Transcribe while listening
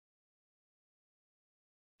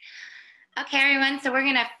Okay, everyone, so we're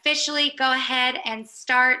going to officially go ahead and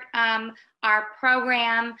start our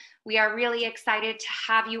program. We are really excited to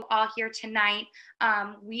have you all here tonight.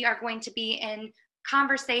 We are going to be in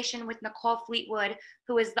conversation with Nicole Fleetwood,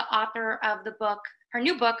 who is the author of the book, her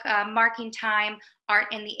new book, Marking Time, Art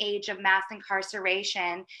in the Age of Mass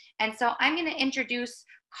Incarceration. And so I'm going to introduce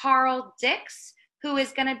Carl Dix, who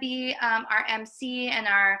is going to be our MC and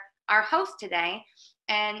our host today.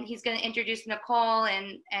 And he's going to introduce Nicole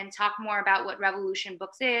and talk more about what Revolution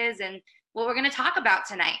Books is and what we're going to talk about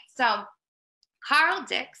tonight. So Carl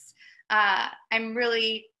Dix, I'm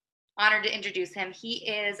really honored to introduce him. He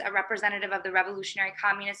is a representative of the Revolutionary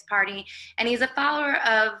Communist Party, and he's a follower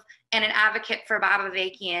of and an advocate for Bob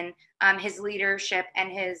Avakian, his leadership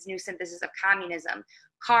and his new synthesis of communism.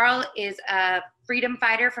 Carl is a freedom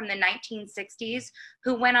fighter from the 1960s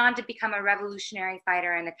who went on to become a revolutionary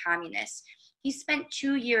fighter and a communist. He spent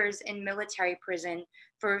 2 years in military prison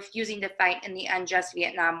for refusing to fight in the unjust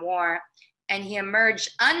Vietnam War, and he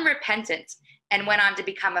emerged unrepentant and went on to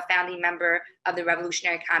become a founding member of the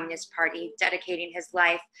Revolutionary Communist Party, dedicating his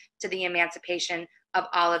life to the emancipation of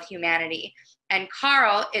all of humanity. And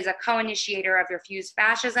Carl is a co-initiator of Refuse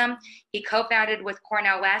Fascism. He co-founded with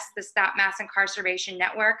Cornel West the Stop Mass Incarceration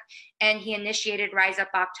Network, and he initiated Rise Up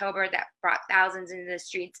October that brought thousands into the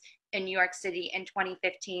streets in New York City in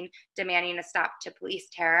 2015, demanding a stop to police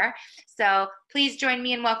terror. So please join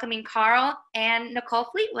me in welcoming Carl and Nicole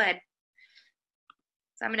Fleetwood.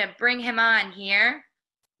 So I'm going to bring him on here.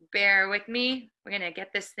 Bear with me. We're going to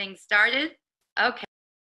get this thing started. Okay.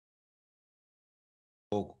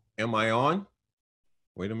 Oh, am I on?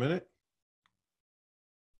 Wait a minute.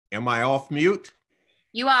 Am I off mute?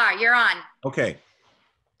 You are. You're on. Okay.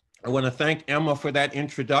 I want to thank Emma for that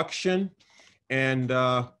introduction. And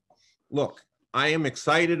look, I am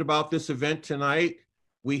excited about this event tonight.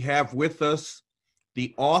 We have with us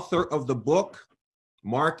the author of the book,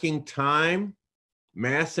 Marking Time,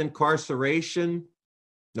 Mass Incarceration,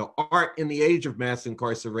 no, Art in the Age of Mass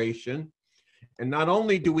Incarceration. And not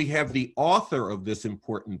only do we have the author of this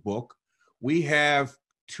important book, we have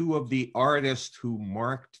two of the artists who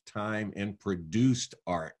marked time and produced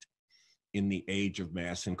art in the age of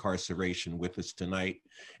mass incarceration with us tonight.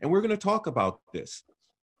 And we're going to talk about this.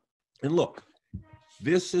 And look,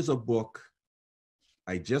 this is a book,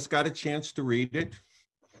 I just got a chance to read it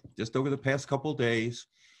just over the past couple days.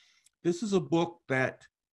 This is a book that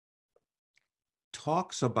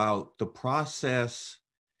talks about the process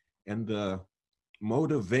and the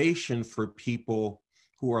motivation for people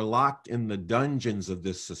who are locked in the dungeons of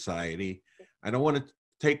this society. I don't want to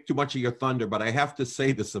take too much of your thunder, but I have to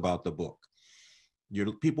say this about the book.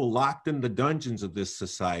 You're people locked in the dungeons of this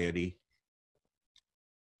society,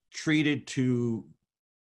 treated to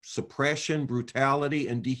suppression, brutality,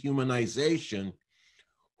 and dehumanization,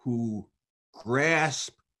 who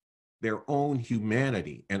grasp their own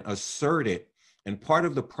humanity and assert it. And part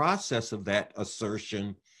of the process of that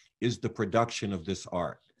assertion is the production of this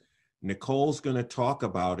art. Nicole's going to talk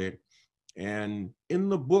about it. And in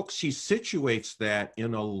the book, she situates that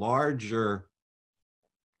in a larger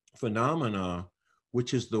phenomena,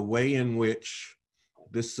 which is the way in which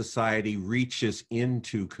this society reaches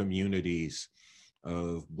into communities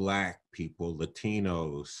of Black people,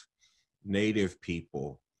 Latinos, Native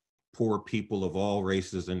people, poor people of all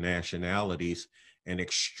races and nationalities, and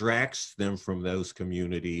extracts them from those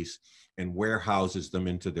communities and warehouses them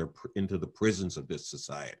into the prisons of this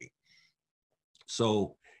society.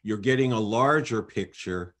 So you're getting a larger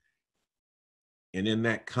picture, and in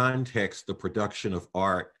that context, the production of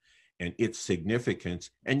art and its significance,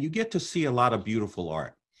 and you get to see a lot of beautiful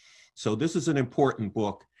art. So this is an important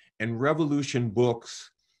book, and Revolution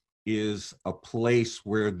Books is a place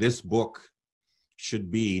where this book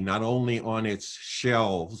should be, not only on its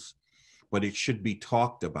shelves, but it should be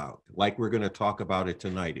talked about, like we're going to talk about it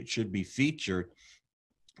tonight. It should be featured,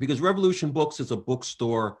 because Revolution Books is a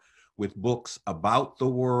bookstore with books about the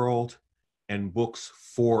world and books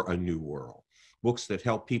for a new world, books that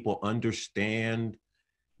help people understand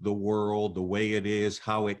the world, the way it is,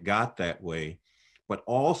 how it got that way, but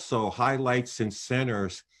also highlights and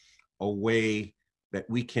centers a way that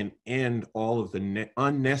we can end all of the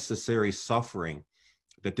unnecessary suffering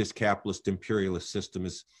that this capitalist imperialist system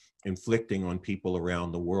is inflicting on people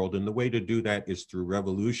around the world. And the way to do that is through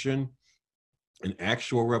revolution, an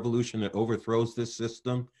actual revolution that overthrows this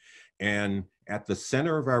system. And at the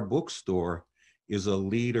center of our bookstore is a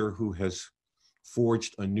leader who has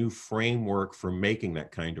forged a new framework for making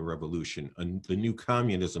that kind of revolution, the new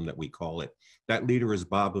communism that we call it. That leader is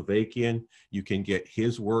Bob Avakian. You can get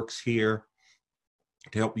his works here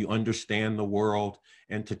to help you understand the world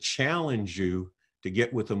and to challenge you to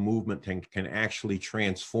get with a movement and can actually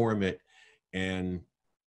transform it and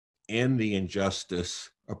end the injustice,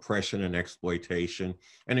 oppression, and exploitation,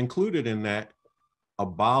 and included in that,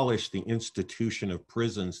 abolish the institution of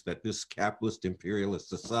prisons that this capitalist imperialist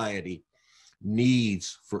society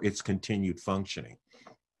needs for its continued functioning.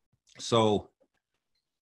 So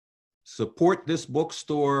support this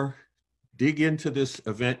bookstore, dig into this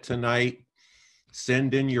event tonight,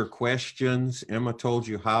 send in your questions. Emma told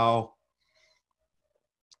you how.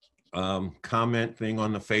 Comment thing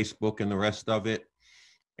on the Facebook and the rest of it,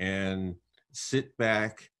 and sit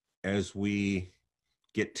back as we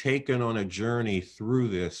get taken on a journey through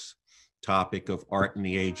this topic of art in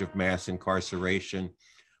the age of mass incarceration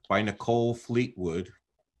by Nicole Fleetwood.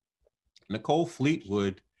 Nicole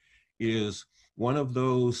Fleetwood is one of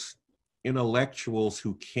those intellectuals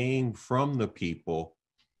who came from the people,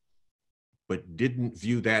 but didn't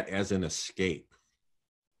view that as an escape.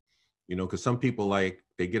 You know, because some people, like,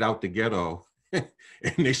 they get out the ghetto and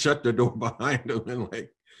they shut the door behind them and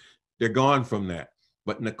like, they're gone from that.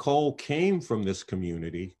 But Nicole came from this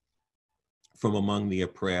community, from among the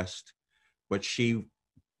oppressed, but she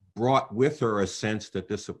brought with her a sense that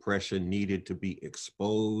this oppression needed to be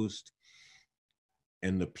exposed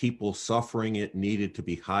and the people suffering it needed to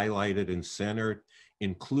be highlighted and centered,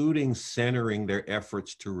 including centering their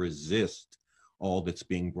efforts to resist all that's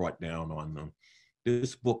being brought down on them.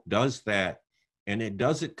 This book does that, and it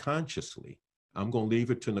does it consciously. I'm going to leave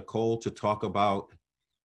it to Nicole to talk about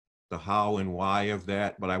the how and why of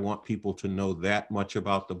that, but I want people to know that much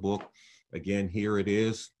about the book. Again, here it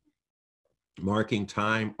is, Marking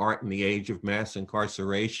Time, Art in the Age of Mass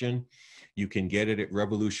Incarceration. You can get it at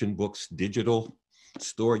Revolution Books digital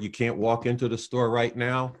store. You can't walk into the store right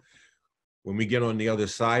now. When we get on the other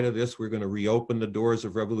side of this, we're going to reopen the doors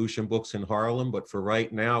of Revolution Books in Harlem, but for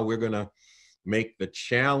right now, we're going to make the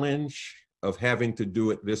challenge of having to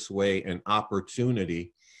do it this way an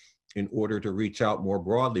opportunity in order to reach out more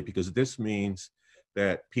broadly, because this means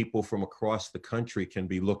that people from across the country can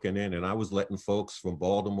be looking in. And I was letting folks from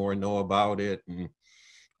Baltimore know about it and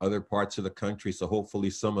other parts of the country. So hopefully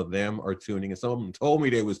some of them are tuning in. Some of them told me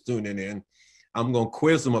they was tuning in. I'm going to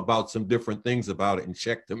quiz them about some different things about it and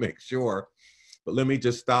check to make sure. But let me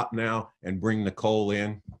just stop now and bring Nicole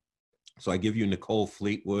in. So I give you Nicole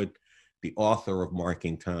Fleetwood, the author of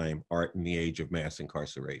Marking Time, Art in the Age of Mass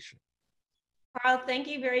Incarceration. Carl, thank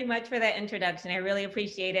you very much for that introduction. I really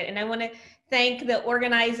appreciate it. And I want to thank the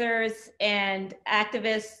organizers and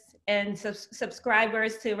activists and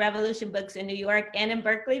subscribers to Revolution Books in New York and in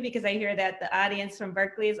Berkeley, because I hear that the audience from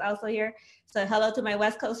Berkeley is also here. So hello to my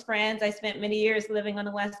West Coast friends. I spent many years living on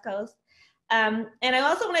the West Coast. And I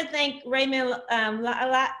also want to thank Raymond,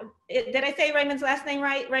 did I say Raymond's last name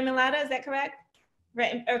right? Raymond Latta, is that correct?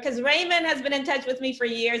 Because Raymond has been in touch with me for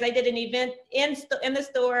years. I did an event in the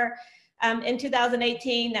store in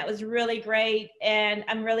 2018 that was really great, and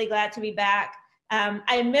I'm really glad to be back.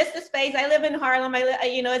 I miss the space. I live in Harlem.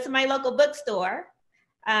 It's my local bookstore,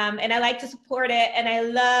 and I like to support it. And I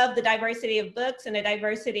love the diversity of books and the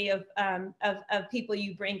diversity of people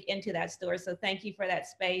you bring into that store. So thank you for that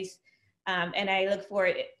space, and I look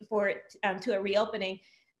forward to a reopening.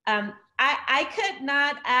 I could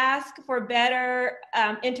not ask for better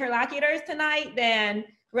interlocutors tonight than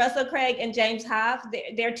Russell Craig and James Hough.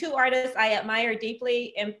 They're two artists I admire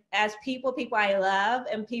deeply, and as people I love,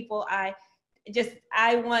 and people I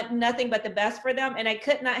want nothing but the best for them. And I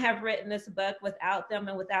could not have written this book without them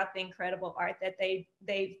and without the incredible art that they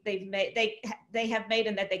have made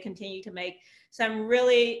and that they continue to make. So I'm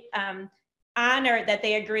really honored that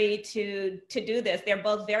they agreed to do this. They're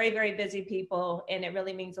both very, very busy people, and it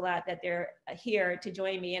really means a lot that they're here to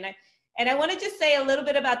join me. And I want to just say a little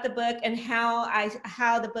bit about the book and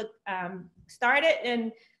how the book started.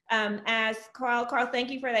 And as Carl,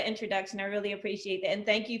 thank you for that introduction. I really appreciate it. And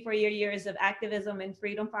thank you for your years of activism and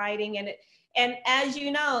freedom fighting. And as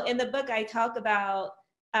you know, in the book, I talk about,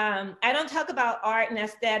 I don't talk about art and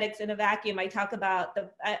aesthetics in a vacuum. I talk about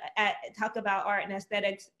art and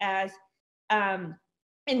aesthetics as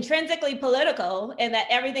intrinsically political, and that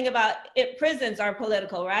everything about it, prisons are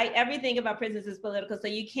political, right? Everything about prisons is political. So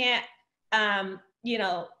you can't,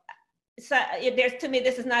 so to me,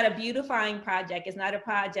 this is not a beautifying project. It's not a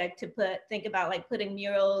project to think about like putting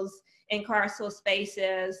murals in carceral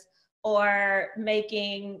spaces or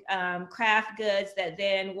making craft goods that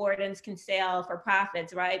then wardens can sell for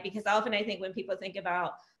profits, right? Because often I think when people think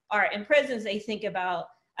about art in prisons, they think about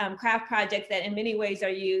craft projects that in many ways are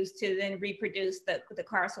used to then reproduce the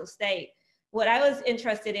carceral state. What I was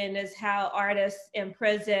interested in is how artists in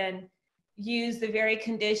prison use the very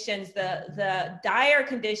conditions, the dire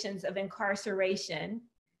conditions of incarceration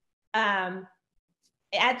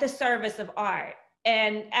at the service of art.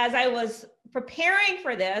 And as I was preparing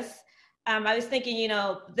for this, I was thinking, you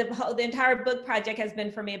know, the entire book project has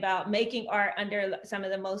been for me about making art under some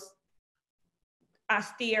of the most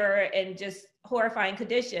austere and just horrifying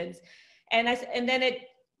conditions. And then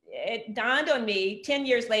it dawned on me 10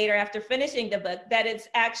 years later after finishing the book that it's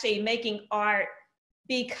actually making art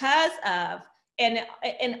because of,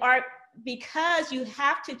 and art because you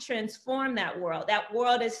have to transform that world. That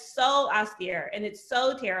world is so austere and it's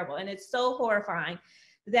so terrible and it's so horrifying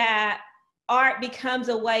that art becomes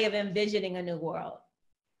a way of envisioning a new world.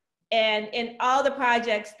 And in all the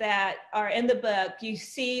projects that are in the book, you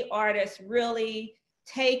see artists really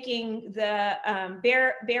taking the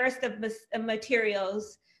barest of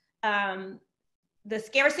materials, the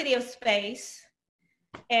scarcity of space,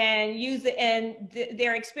 and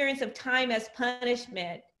their experience of time as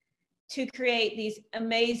punishment to create these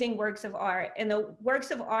amazing works of art. And the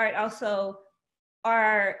works of art also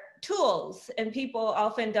are tools, and people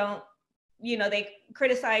often don't, you know, they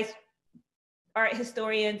criticize art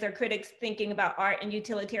historians or critics thinking about art in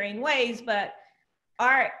utilitarian ways, but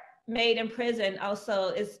art made in prison also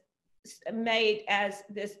is made as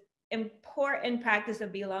this important practice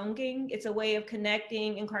of belonging. It's a way of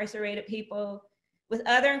connecting incarcerated people with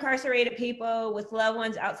other incarcerated people, with loved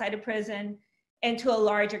ones outside of prison, and to a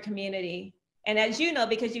larger community. And as you know,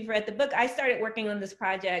 because you've read the book, I started working on this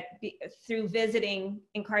project through visiting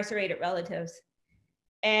incarcerated relatives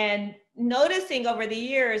and noticing over the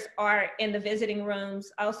years art in the visiting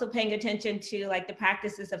rooms, also paying attention to like the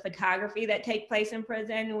practices of photography that take place in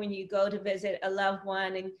prison when you go to visit a loved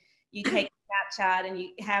one and you take a snapshot and you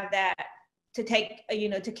have that to take, you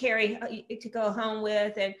know, to carry, to go home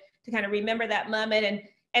with and to kind of remember that moment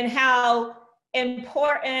and how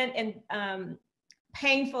important and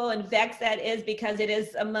painful and vexed that is, because it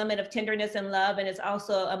is a moment of tenderness and love, and it's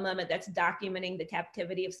also a moment that's documenting the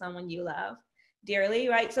captivity of someone you love dearly,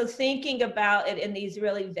 right? So thinking about it in these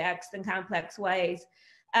really vexed and complex ways.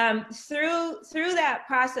 Through that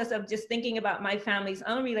process of just thinking about my family's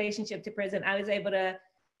own relationship to prison, I was able to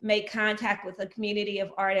make contact with a community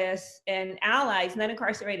of artists and allies,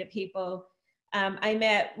 non-incarcerated people. I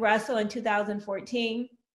met Russell in 2014.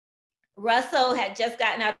 Russell had just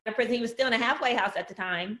gotten out of prison. He was still in a halfway house at the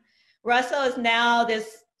time. Russell is now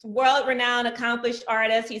this world-renowned, accomplished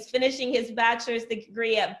artist. He's finishing his bachelor's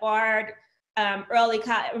degree at Bard's early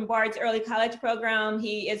college program.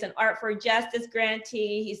 He is an Art for Justice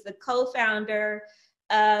grantee. He's the co-founder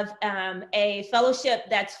of a fellowship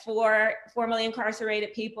that's for formerly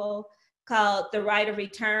incarcerated people called The Right of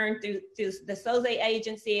Return through the Soze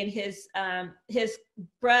Agency, and his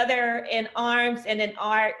brother in arms and in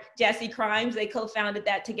art, Jesse Crimes, they co-founded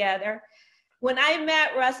that together. When I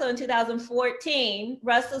met Russell in 2014,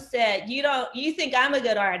 Russell said, you think I'm a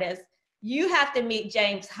good artist, you have to meet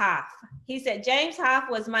James Hough. He said, James Hough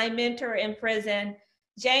was my mentor in prison.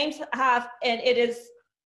 James Hough, and it is,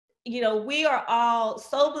 you know, we are all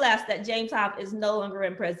so blessed that James Hough is no longer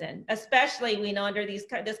in prison, especially we know under this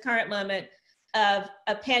current moment of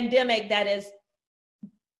a pandemic that is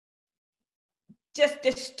just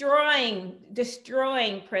destroying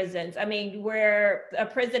prisons. I mean, where a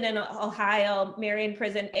prison in Ohio, Marion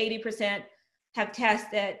Prison, 80% have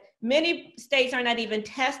tested. Many states are not even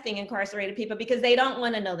testing incarcerated people because they don't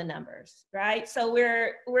want to know the numbers, right? So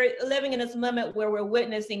we're living in this moment where we're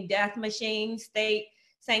witnessing death machines,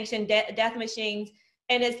 state-sanctioned death machines,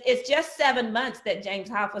 and it's just 7 months that James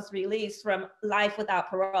Hough was released from life without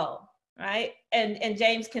parole, right? And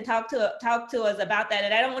James can talk to us about that.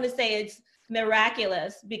 And I don't want to say it's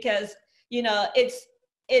miraculous because, you know, it's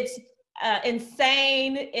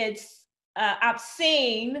insane, it's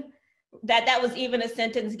obscene that was even a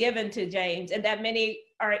sentence given to James, and that many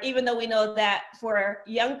are, even though we know that for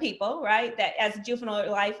young people, right, that as a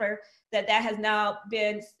juvenile lifer, that has now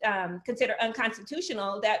been considered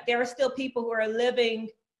unconstitutional, that there are still people who are living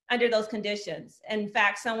under those conditions. In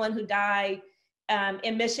fact, someone who died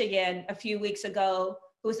in Michigan a few weeks ago,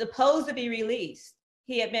 who was supposed to be released,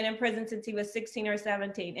 he had been in prison since he was 16 or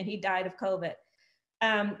 17, and he died of COVID.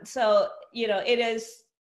 So, you know, it is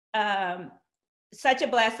such a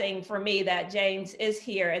blessing for me that James is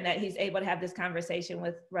here and that he's able to have this conversation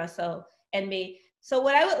with Russell and me. So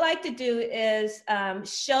what I would like to do is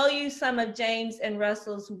show you some of James and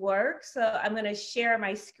Russell's work. So I'm going to share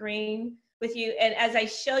my screen with you. And as I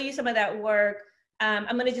show you some of that work,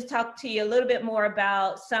 I'm going to just talk to you a little bit more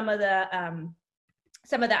about some of the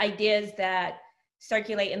ideas that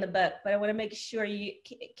circulate in the book. But I want to make sure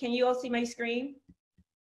can you all see my screen?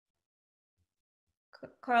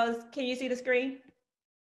 Carl, can you see the screen?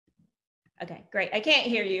 Okay, great. I can't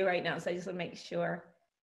hear you right now, so I just want to make sure.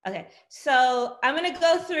 Okay, so I'm going to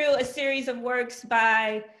go through a series of works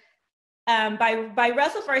by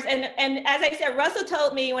Russell first. And as I said, Russell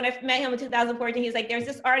told me when I met him in 2014, he's like, there's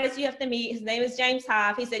this artist you have to meet. His name is James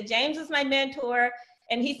Hough. He said, James was my mentor.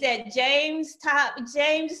 And he said, James,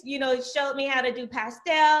 you know, showed me how to do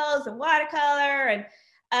pastels and watercolor.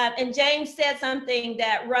 And James said something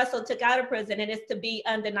that Russell took out of prison, and it's to be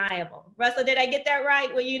undeniable. Russell, did I get that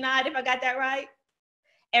right? Will you nod if I got that right?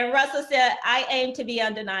 And Russell said, I aim to be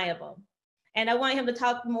undeniable. And I want him to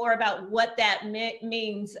talk more about what that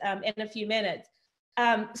means in a few minutes.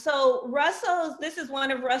 So this is one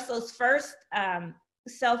of Russell's first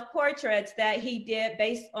self-portraits that he did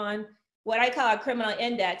based on what I call a criminal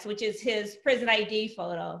index, which is his prison ID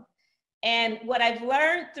photo. And what I've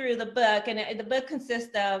learned through the book, and the book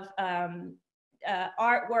consists of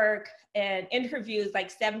artwork and interviews, like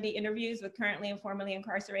 70 interviews with currently and formerly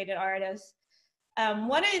incarcerated artists.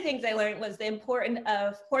 One of the things I learned was the importance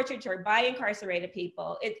of portraiture by incarcerated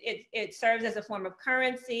people. It serves as a form of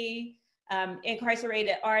currency.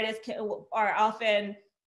 Incarcerated artists are often,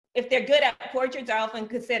 if they're good at portraits, are often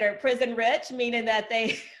considered prison rich, meaning that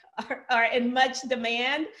they are in much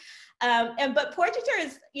demand. But portraiture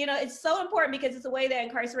is, you know, it's so important because it's a way that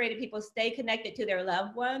incarcerated people stay connected to their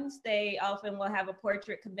loved ones. They often will have a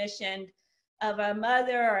portrait commissioned of a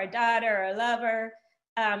mother or a daughter or a lover.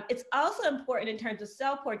 It's also important in terms of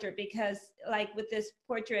self-portrait because, like with this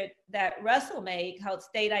portrait that Russell made called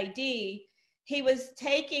State ID, he was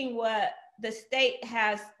taking what the state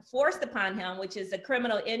has forced upon him, which is a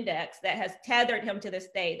criminal index that has tethered him to the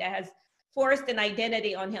state, that has forced an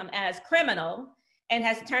identity on him as criminal, and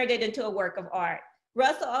has turned it into a work of art.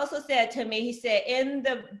 Russell also said to me, he said, in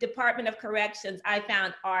the Department of Corrections, I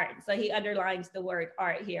found art. So he underlines the word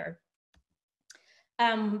art here.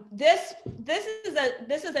 This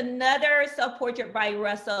is another self-portrait by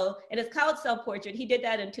Russell, and it's called Self-Portrait. He did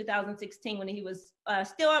that in 2016 when he was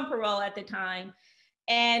still on parole at the time.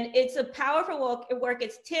 And it's a powerful work.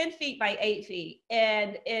 It's 10 feet by 8 feet.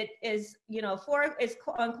 And it is, you know, it's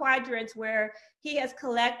on quadrants where he has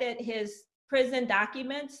collected his prison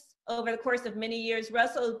documents over the course of many years.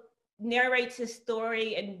 Russell narrates his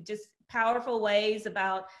story in just powerful ways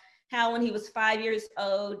about how when he was 5 years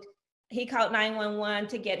old, he called 911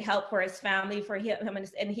 to get help for his family, for him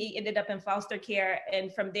and he ended up in foster care.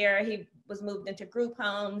 And from there, he was moved into group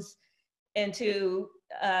homes, into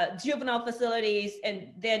juvenile facilities, and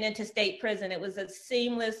then into state prison. It was a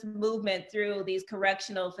seamless movement through these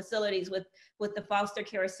correctional facilities, with the foster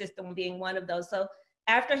care system being one of those. So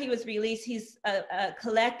after he was released, he's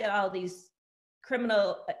collected all these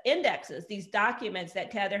criminal indexes, these documents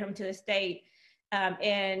that tether him to the state,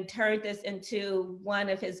 and turned this into one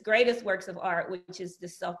of his greatest works of art, which is the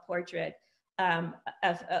self-portrait on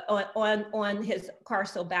his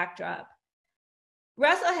carceral backdrop.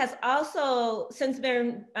 Russell has also, since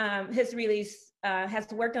his release,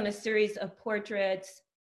 has worked on a series of portraits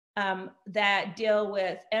that deal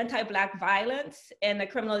with anti-Black violence and the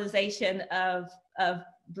criminalization of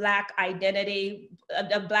Black identity,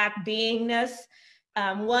 of Black beingness.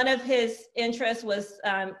 One of his interests was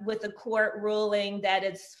with the court ruling that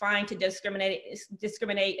it's fine to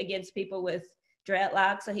discriminate against people with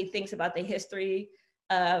dreadlocks. So he thinks about the history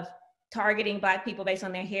of targeting Black people based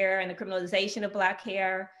on their hair and the criminalization of Black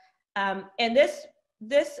hair. And this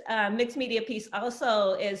mixed media piece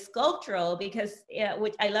also is sculptural because,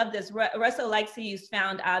 which I love this, Russell likes to use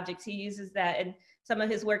found objects. He uses that in some of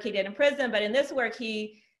his work he did in prison, but in this work,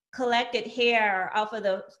 he collected hair off of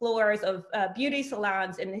the floors of beauty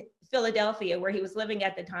salons in Philadelphia, where he was living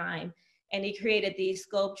at the time. And he created these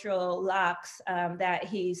sculptural locks that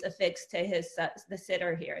he's affixed to the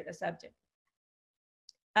sitter here, the subject.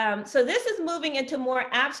 So this is moving into more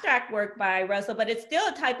abstract work by Russell, but it's still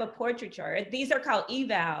a type of portraiture. These are called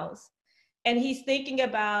evals. And he's thinking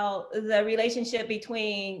about the relationship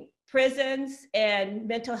between prisons and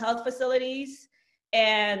mental health facilities,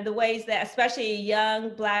 and the ways that especially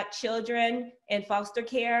young Black children in foster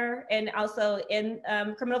care and also in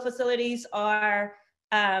criminal facilities are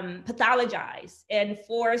pathologized and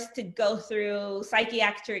forced to go through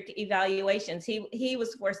psychiatric evaluations. He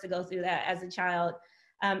was forced to go through that as a child.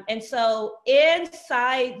 And so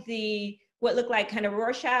inside the, what looked like kind of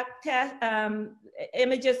Rorschach test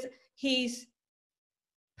images, he's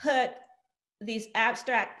put these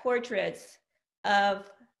abstract portraits of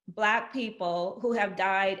Black people who have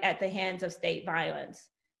died at the hands of state violence.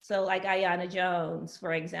 So like Ayanna Jones,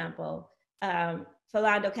 for example,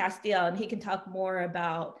 Philando Castile, and he can talk more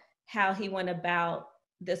about how he went about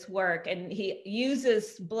this work. And he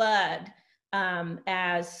uses blood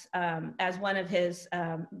as one of his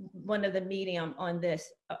one of the medium on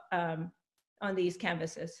this on these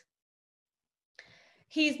canvases.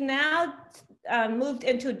 He's now moved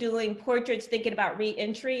into doing portraits, thinking about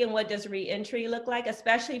re-entry and what does re-entry look like,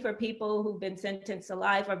 especially for people who've been sentenced to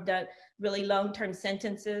life or have done really long-term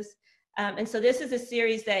sentences. And so this is a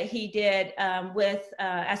series that he did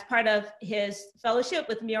as part of his fellowship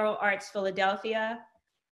with Mural Arts Philadelphia.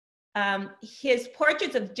 His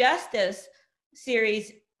Portraits of Justice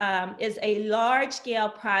series is a large-scale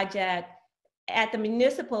project at the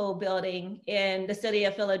municipal building in the city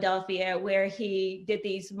of Philadelphia, where he did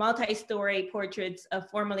these multi-story portraits of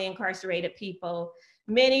formerly incarcerated people,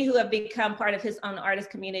 many who have become part of his own artist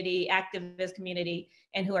community, activist community,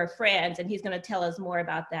 and who are friends, and he's going to tell us more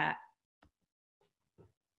about that.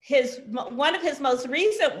 One of his most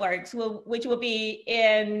recent works, which will be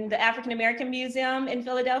in the African American Museum in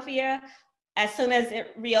Philadelphia, as soon as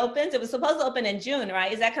it reopens. It was supposed to open in June,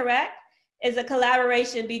 right? Is that correct? Is a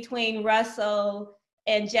collaboration between Russell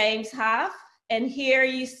and James Hough. And here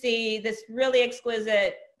you see this really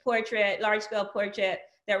exquisite portrait, large-scale portrait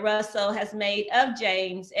that Russell has made of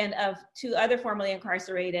James and of two other formerly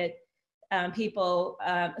incarcerated people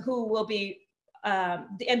who will be,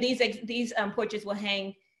 and these portraits will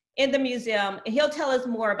hang in the museum. And he'll tell us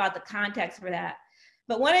more about the context for that.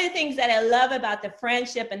 But one of the things that I love about the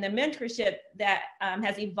friendship and the mentorship that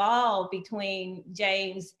has evolved between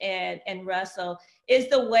James and Russell is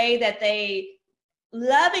the way that they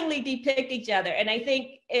lovingly depict each other. And I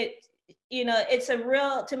think it's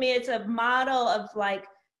to me, it's a model of like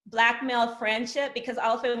Black male friendship, because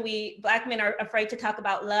often Black men are afraid to talk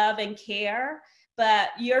about love and care, but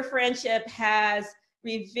your friendship has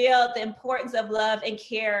revealed the importance of love and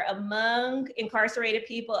care among incarcerated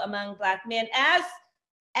people, among Black men, as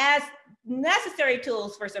necessary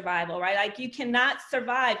tools for survival, right? Like you cannot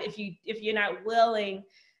survive if you're not willing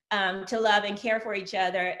to love and care for each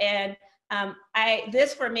other. And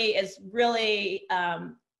this for me is really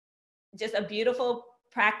just a beautiful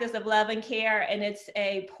practice of love and care. And it's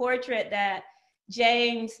a portrait that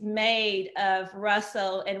James made of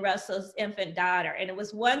Russell and Russell's infant daughter. And it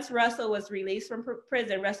was once Russell was released from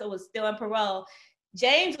prison, Russell was still on parole,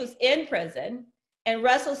 James was in prison, and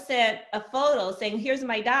Russell sent a photo saying, "Here's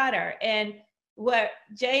my daughter." And what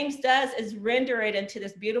James does is render it into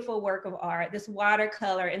this beautiful work of art, this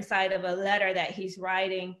watercolor inside of a letter that he's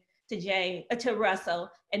writing to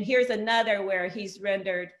Russell. And here's another where he's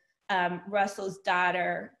rendered Russell's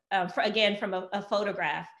daughter, again, from a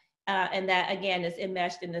photograph. And that, again, is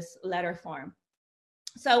enmeshed in this letter form.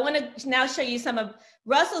 So I want to now show you some of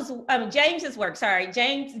James's work. Sorry,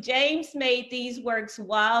 James made these works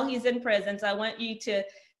while he's in prison. So I want you to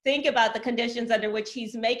think about the conditions under which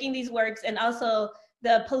he's making these works and also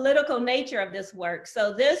the political nature of this work.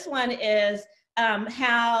 So this one is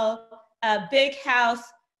how Big House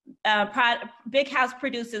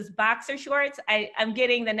produces boxer shorts. I'm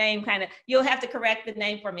getting the name kind of, you'll have to correct the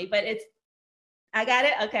name for me, but I got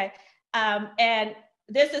it? Okay. And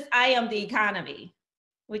this is I Am the Economy,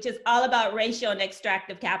 which is all about racial and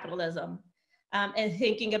extractive capitalism, and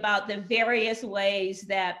thinking about the various ways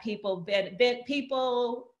that people,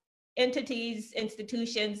 entities,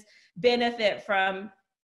 institutions benefit from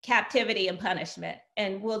captivity and punishment.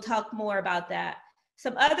 And we'll talk more about that.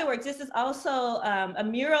 Some other works, this is also a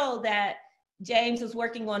mural that James was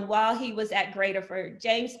working on while he was at Graterford.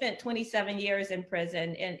 James spent 27 years in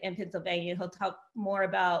prison in Pennsylvania. He'll talk more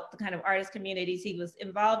about the kind of artist communities he was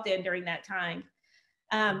involved in during that time.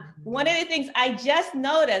 One of the things I just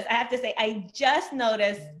noticed, I have to say,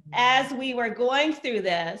 as we were going through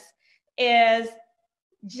this is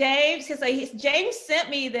James sent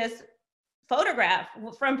me this photograph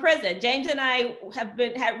from prison. James and I had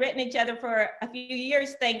written each other for a few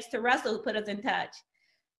years, thanks to Russell, who put us in touch.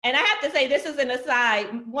 And I have to say, this is an aside,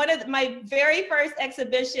 one of my very first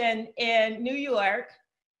exhibition in New York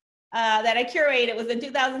that I curated was in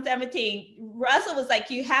 2017. Russell was like,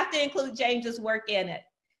 you have to include James's work in it.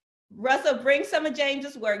 Russell brings some of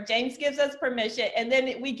James's work. James gives us permission. And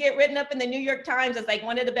then we get written up in the New York Times as like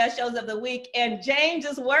one of the best shows of the week. And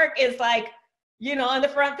James's work is like, on the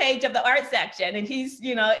front page of the art section. And he's,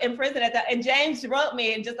 in prison at that. And James wrote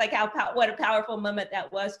me and just like what a powerful moment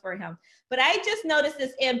that was for him. But I just noticed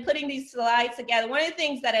this in putting these slides together. One of the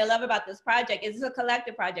things that I love about this project is it's a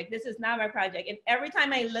collective project. This is not my project. And every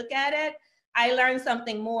time I look at it, I learn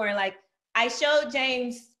something more. Like I showed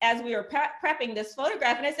James as we were prepping this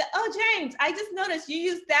photograph, and I said, "Oh, James, I just noticed you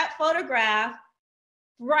used that photograph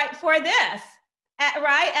right for this,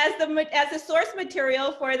 right, as the source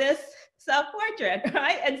material for this self-portrait,"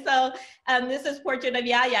 right? And so this is portrait of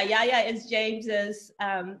Yaya. Yaya is James's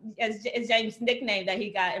James' nickname that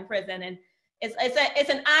he got in prison, It's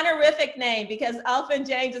an honorific name because often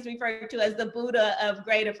James is referred to as the Buddha of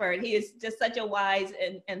Graterford. He is just such a wise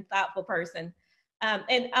and thoughtful person.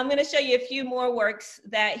 And I'm going to show you a few more works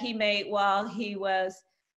that he made while he was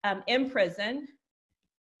in prison.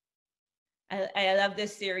 I love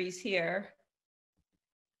this series here.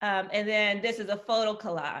 And then this is a photo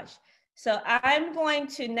collage. So I'm going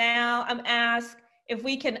to now, I'm asked if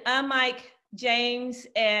we can unmic James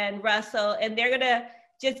and Russell, and they're gonna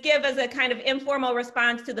just give us a kind of informal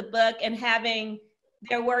response to the book and having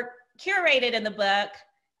their work curated in the book.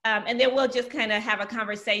 And then we'll just kind of have a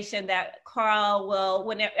conversation that Carl will,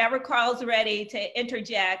 whenever Carl's ready to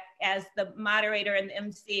interject as the moderator and the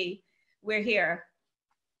MC, we're here.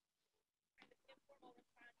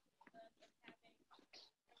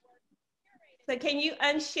 So can you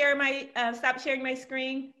unshare my, stop sharing my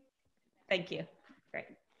screen? Thank you. Great.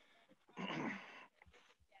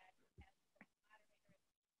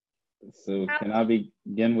 So can I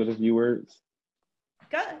begin with a few words?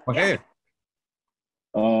 Go ahead.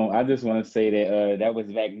 I just want to say that that was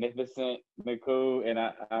magnificent, Nicole, and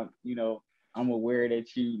I you know, I'm aware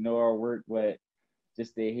that you know our work, but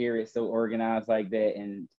just to hear it so organized like that,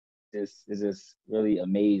 and it's just really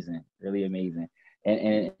amazing, really amazing.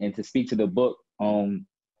 And to speak to the book,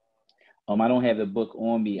 I don't have the book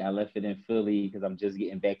on me. I left it in Philly because I'm just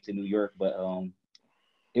getting back to New York, but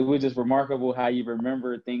it was just remarkable how you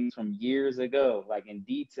remember things from years ago, like in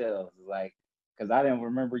details, like, because I didn't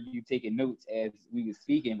remember you taking notes as we were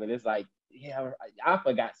speaking, but it's like, yeah, I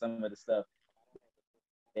forgot some of the stuff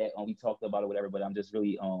that we talked about or whatever, but I'm just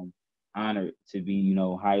really honored to be, you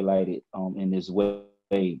know, highlighted in this way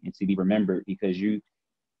and to be remembered, because you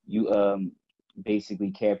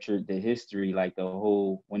basically captured the history, like the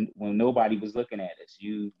whole, when nobody was looking at us,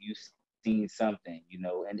 you seen something, you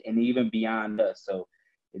know, and even beyond us. So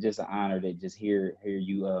it's just an honor to just hear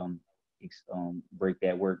you break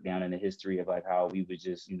that work down in the history of like how we would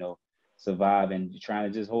just, you know, survive and trying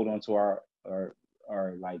to just hold on to our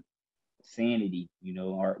like sanity, you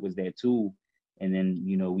know. Art was that tool, and then,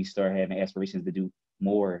 you know, we start having aspirations to do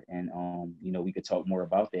more, and you know, we could talk more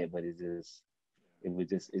about that, but it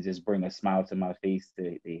just bring a smile to my face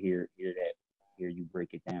to hear you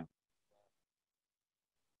break it down.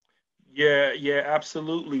 Yeah,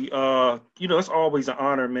 absolutely. You know, it's always an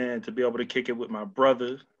honor, man, to be able to kick it with my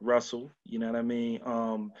brother, Russell, you know what I mean?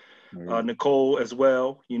 Nicole as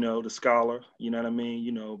well, you know, the scholar, you know what I mean?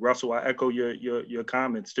 You know, Russell, I echo your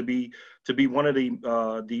comments. To be one of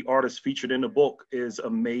the artists featured in the book is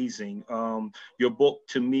amazing. Your book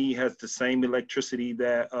to me has the same electricity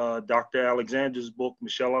that Dr. Alexander's book,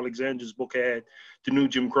 Michelle Alexander's book had, The New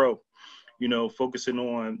Jim Crow. You know, focusing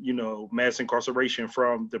on, you know, mass incarceration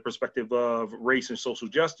from the perspective of race and social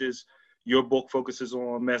justice. Your book focuses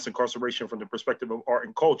on mass incarceration from the perspective of art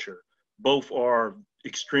and culture. Both are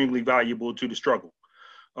extremely valuable to the struggle.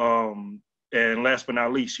 And last but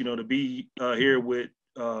not least, you know, to be here with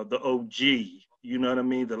the OG, you know what I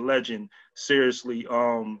mean, the legend, seriously,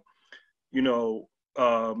 you know,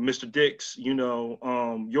 Mr. Dix, you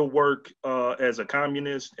know, your work as a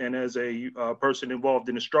communist and as a person involved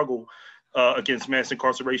in the struggle against mass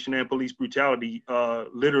incarceration and police brutality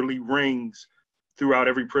literally rings throughout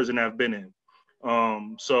every prison I've been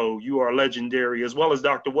in. So you are legendary, as well as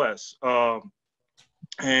Dr. West.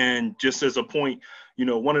 And just as a point, you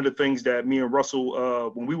know, one of the things that me and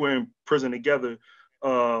Russell, when we were in prison together,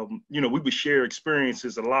 you know, we would share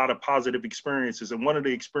experiences, a lot of positive experiences. And one of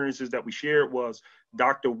the experiences that we shared was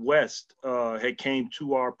Dr. West had came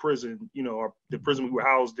to our prison, you know, the prison we were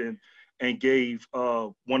housed in, and gave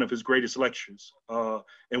one of his greatest lectures.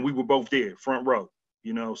 And we were both there, front row,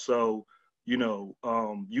 you know. So, you know,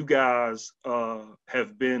 you guys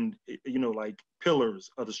have been, you know, like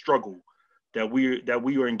pillars of the struggle that we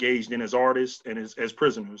are engaged in as artists and as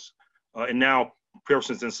prisoners, and now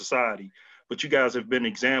persons in society. But you guys have been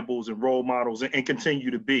examples and role models, and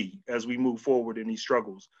continue to be as we move forward in these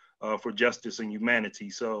struggles for justice and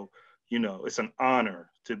humanity. So, you know, it's an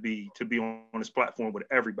honor to be on this platform with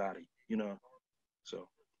everybody, you know. So.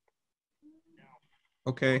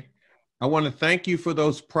 Okay. I want to thank you for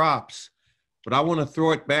those props, but I want to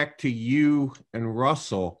throw it back to you and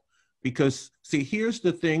Russell, because see, here's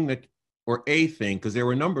the thing that, or a thing, because there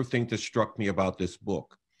were a number of things that struck me about this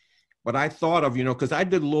book. But I thought of, you know, because I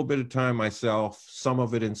did a little bit of time myself, some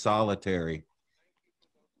of it in solitary,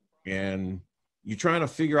 and you're trying to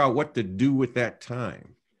figure out what to do with that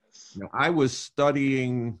time. You know, I was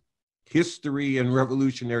studying history and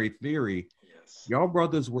revolutionary theory. Yes. Y'all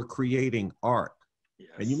brothers were creating art. Yes.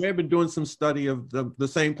 And you may have been doing some study of the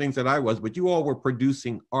same things that I was, but you all were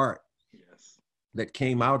producing art. Yes. That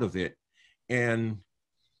came out of it. And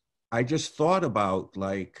I just thought about,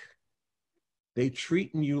 like, they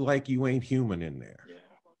treating you like you ain't human in there. Yeah.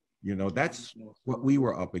 You know, that's what we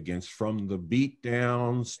were up against, from the beat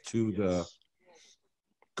downs to the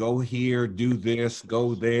go here, do this,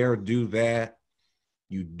 go there, do that.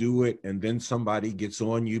 You do it, and then somebody gets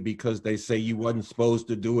on you because they say you wasn't supposed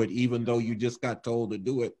to do it, even though you just got told to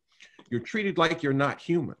do it. You're treated like you're not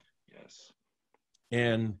human. Yes.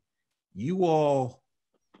 And you all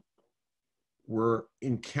were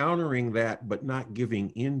encountering that, but not giving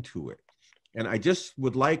into it. And I just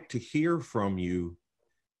would like to hear from you,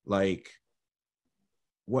 like,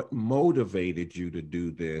 what motivated you to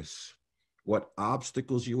do this, what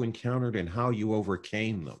obstacles you encountered, and how you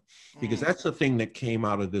overcame them. Because that's the thing that came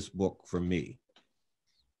out of this book for me.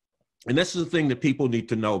 And this is the thing that people need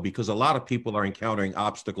to know, because a lot of people are encountering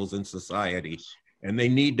obstacles in society, and they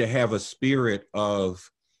need to have a spirit of,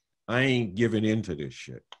 I ain't giving into this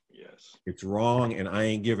shit. Yes. It's wrong, and I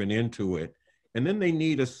ain't giving into it. And then they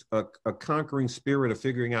need a conquering spirit of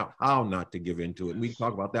figuring out how not to give into it. And we can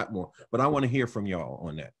talk about that more, but I want to hear from y'all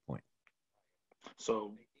on that point.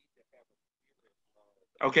 So,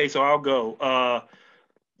 okay, so I'll go.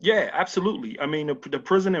 Yeah, absolutely. I mean, the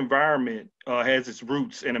prison environment has its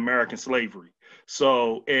roots in American slavery.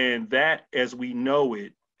 So, and that, as we know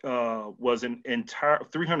it, was an entire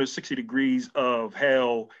 360 degrees of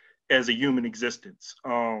hell as a human existence.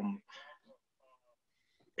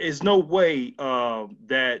 There's no way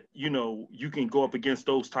that, you know, you can go up against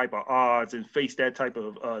those type of odds and face that type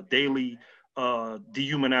of daily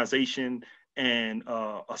dehumanization and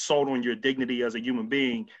assault on your dignity as a human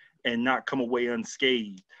being and not come away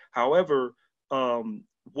unscathed. However,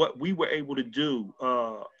 what we were able to do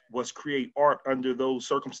was create art under those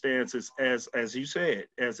circumstances, as you said,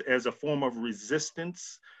 as a form of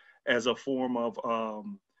resistance, as a form of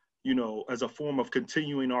you know, as a form of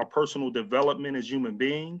continuing our personal development as human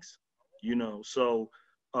beings, you know. So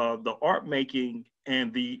the art making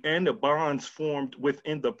and the bonds formed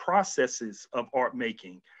within the processes of art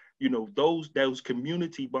making, you know, those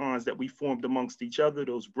community bonds that we formed amongst each other,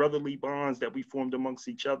 those brotherly bonds that we formed amongst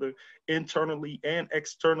each other, internally and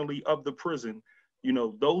externally of the prison, you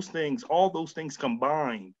know, those things, all those things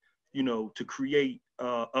combined, you know, to create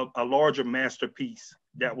a larger masterpiece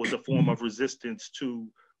that was a form of resistance to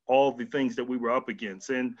all the things that we were up against.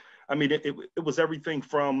 And I mean, it was everything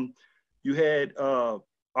from, you had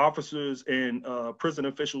officers and prison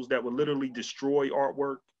officials that would literally destroy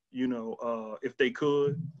artwork, you know, if they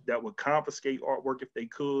could, that would confiscate artwork if they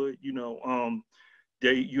could, you know.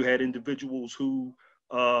 You had individuals who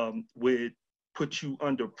would put you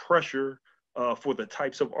under pressure for the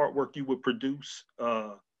types of artwork you would produce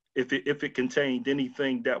if it contained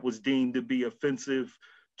anything that was deemed to be offensive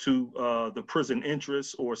to the prison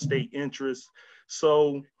interests or state interests.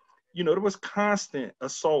 So, you know, there was constant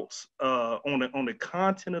assaults on the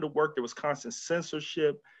content of the work. There was constant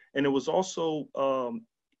censorship, and it was also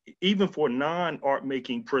even for non-art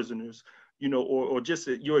making prisoners, you know, or just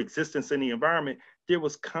your existence in the environment. There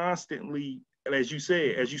was constantly, as you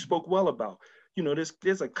said, as you spoke well about, you know,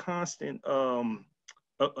 there's a constant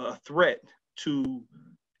a threat to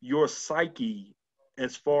your psyche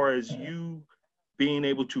as far as you being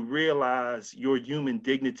able to realize your human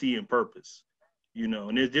dignity and purpose, you know.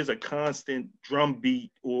 And there's a constant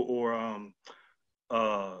drumbeat or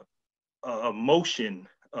emotion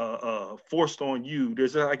forced on you.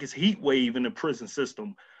 There's like this heat wave in the prison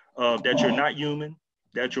system that you're not human,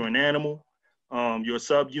 that you're an animal, you're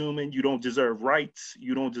subhuman, you don't deserve rights,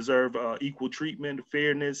 you don't deserve equal treatment,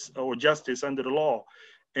 fairness, or justice under the law.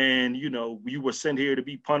 And, you know, you were sent here to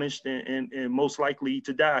be punished and most likely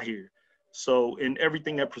to die here. So, and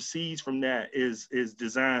everything that proceeds from that is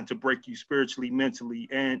designed to break you spiritually, mentally,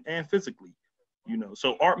 and physically, you know.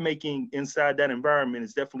 So art making inside that environment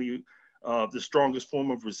is definitely the strongest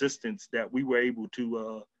form of resistance that we were able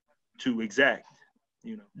to exact,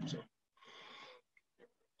 you know. So.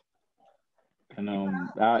 And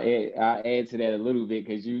I'll add to that a little bit,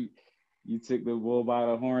 because you took the bull by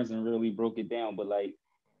the horns and really broke it down. But like,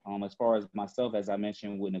 as far as myself, as I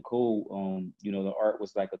mentioned with Nicole, you know, the art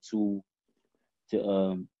was like a tool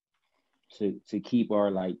to keep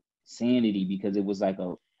our like sanity, because it was like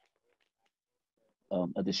a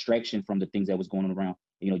distraction from the things that was going on around.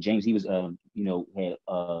 You know, James, he was you know, had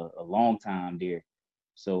a long time there.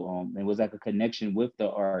 So it was like a connection with the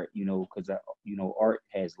art, you know, because you know, art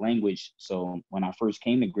has language. So when I first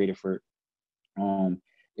came to Greaterford,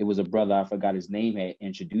 it was a brother, I forgot his name, had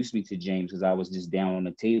introduced me to James, because I was just down on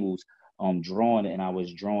the tables drawing, and I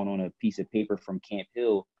was drawing on a piece of paper from Camp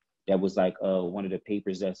Hill that was like one of the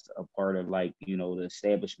papers that's a part of, like, you know, the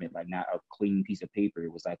establishment, like not a clean piece of paper.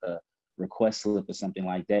 It was like request slip or something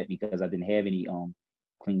like that because I didn't have any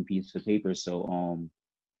clean piece of paper. So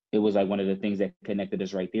it was like one of the things that connected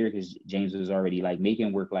us right there, because James was already like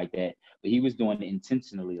making work like that, but he was doing it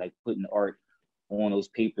intentionally, like putting art on those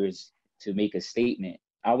papers to make a statement.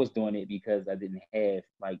 I was doing it because I didn't have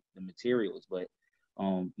like the materials, but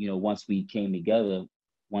you know, once we came together,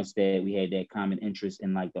 once that we had that common interest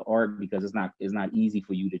in like the art, because it's not easy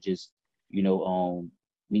for you to just, you know,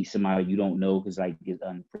 meet somebody you don't know, because like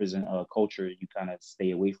in prison culture, you kind of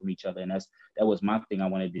stay away from each other, and that was my thing. I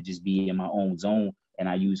wanted to just be in my own zone, and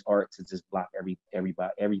I use art to just block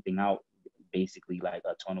everything out, basically like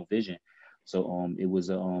a tunnel vision. So it was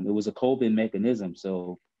a coping mechanism.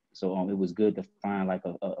 So it was good to find like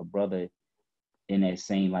a brother in that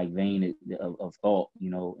same like vein of thought, you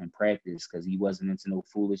know, and practice, because he wasn't into no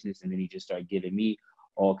foolishness, and then he just started giving me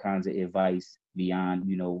all kinds of advice beyond,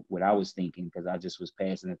 you know, what I was thinking, because I just was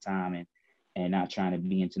passing the time and not trying to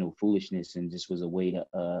be into no foolishness, and just was a way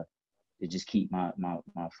to just keep my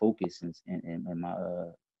focus and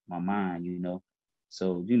my mind, you know.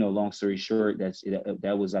 So, you know, long story short,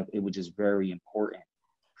 that was like, it was just very important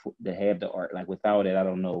to have the art. Like without it, I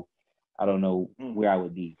don't know where I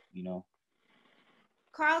would be, you know.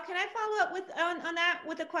 Carl, can I follow up with on that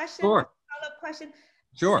with a question? Sure. Follow-up question.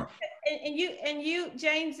 Sure. And you,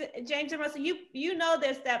 James and Russell, you know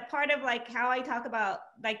this, that part of like how I talk about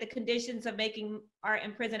like the conditions of making art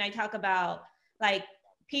in prison. I talk about like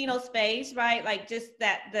penal space, right? Like just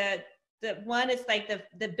that the one is like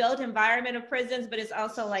the built environment of prisons, but it's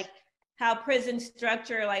also like how prisons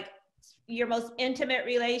structure like your most intimate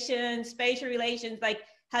relations, spatial relations, like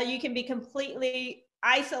how you can be completely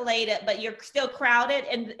isolated, but you're still crowded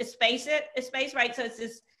in a space, right? So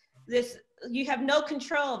it's this you have no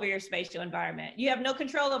control over your spatial environment. You have no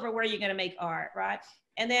control over where you're going to make art, right?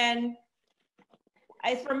 And then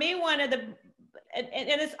for me, one of the, and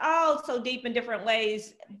it's all so deep in different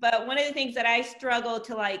ways, but one of the things that I struggle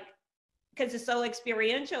to like, because it's so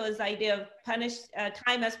experiential, is the idea of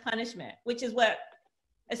time as punishment, which is what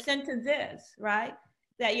a sentence is, right?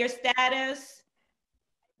 That your status,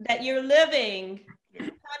 that you're living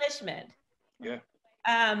punishment,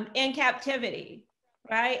 in captivity,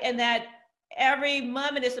 right? And that every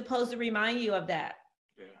moment is supposed to remind you of that.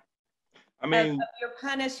 Yeah. I mean, of your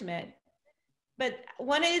punishment. But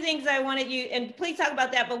one of the things I wanted you, and please talk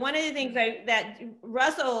about that, but one of the things that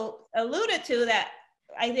Russell alluded to that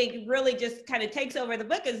I think really just kind of takes over the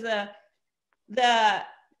book is the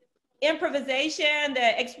improvisation,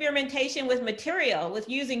 the experimentation with material, with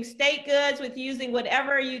using state goods, with using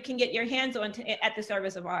whatever you can get your hands on at the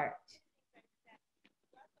service of art.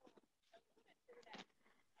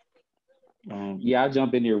 Yeah, I'll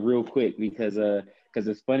jump in there real quick because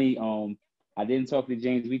it's funny. I didn't talk to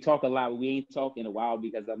James. We talk a lot, but we ain't talked in a while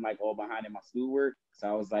because I'm like all behind in my schoolwork. So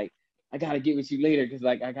I was like, I gotta get with you later because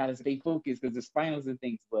like I gotta stay focused because there's finals and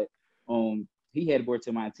things. But he had brought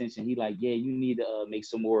to my attention. He like, yeah, you need to make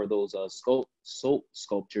some more of those soap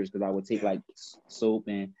sculptures, because I would take like soap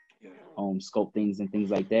and sculpt things and things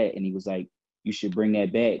like that. And he was like, you should bring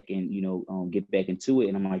that back and, you know, get back into it.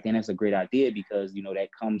 And I'm like, then that's a great idea, because, you know, that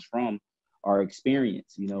comes from our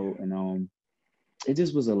experience, you know. And it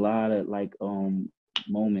just was a lot of like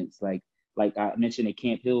moments, like I mentioned the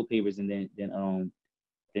Camp Hill papers, and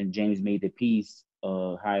then James made the piece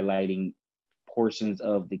highlighting portions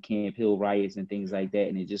of the Camp Hill riots and things like that.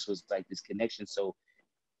 And it just was like this connection. So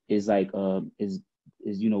it's like is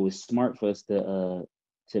you know, it's smart for us to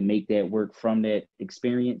make that work from that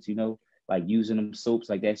experience, you know, like using them soaps.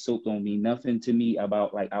 Like that soap don't mean nothing to me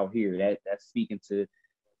about like out here. That's speaking to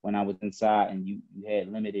when I was inside and you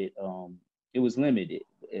had limited, it was limited,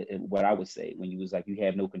 what I would say, when you was like, you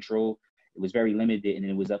have no control. It was very limited, and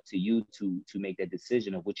it was up to you to make that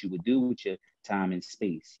decision of what you would do with your time and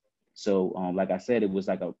space. So like I said, it was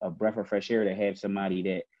like a breath of fresh air to have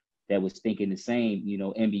somebody that was thinking the same, you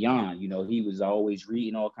know, and beyond. You know, he was always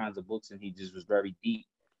reading all kinds of books, and he just was very deep.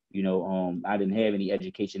 You know, I didn't have any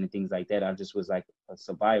education and things like that. I just was like a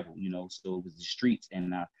survival, you know. So it was the streets,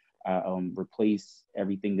 and I replaced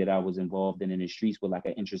everything that I was involved in the streets with like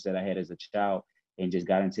an interest that I had as a child, and just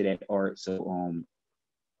got into that art. So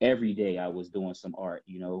every day I was doing some art,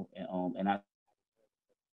 you know, and I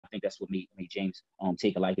think that's what made James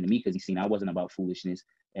take a liking to me, because he seen I wasn't about foolishness,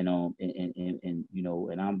 and you know,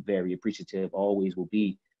 and I'm very appreciative, always will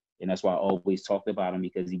be, and that's why I always talked about him,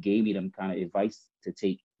 because he gave me them kind of advice to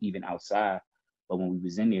take even outside. But when we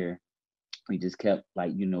was in there, we just kept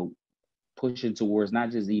like, you know, pushing towards not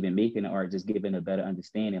just even making the art, just giving a better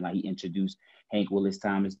understanding. Like he introduced Hank Willis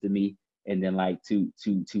Thomas to me, and then like to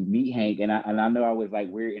meet Hank, and I know I was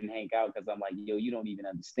like weirding Hank out, because I'm like, yo, you don't even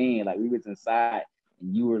understand. Like we was inside,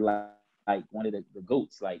 and you were like like one of the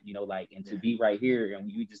goats, like, you know, like, and to be right here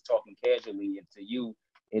and you just talking casually, and to you,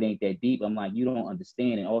 it ain't that deep. I'm like, you don't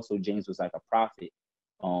understand. And also James was like a prophet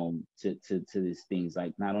to these things.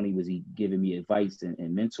 Like, not only was he giving me advice and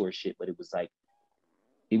mentorship, but it was like,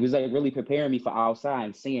 he was like really preparing me for outside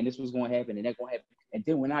and saying this was going to happen and that going to happen. And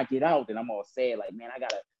then when I get out, then I'm all sad, like, man, I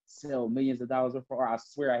gotta sell millions of dollars before. I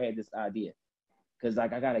swear I had this idea, because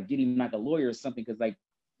like I gotta get him like a lawyer or something, because like,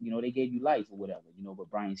 you know, they gave you life or whatever, you know, but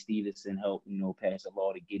Brian Stevenson helped, you know, pass a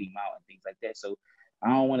law to get him out and things like that. So I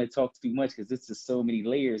don't want to talk too much, because this is so many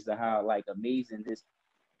layers to how like amazing this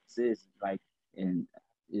is, like, and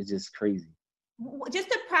it's just crazy. Just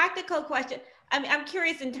a practical question. I'm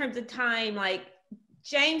curious in terms of time, like,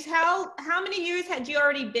 James, how many years had you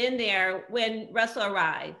already been there when Russell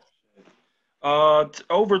arrived?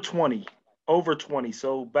 Over 20.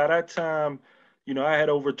 So by that time, you know, I had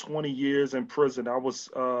over 20 years in prison. I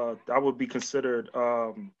would be considered,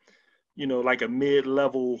 you know, like a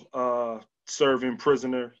mid-level serving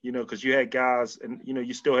prisoner, you know, because you had guys, and, you know,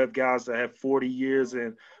 you still have guys that have 40 years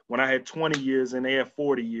in. When I had 20 years in, they have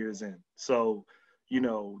 40 years in. So, you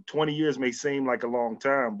know, 20 years may seem like a long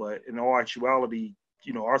time, but in all actuality,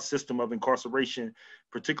 you know, our system of incarceration,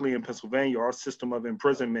 particularly in Pennsylvania, our system of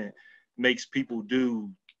imprisonment makes people do,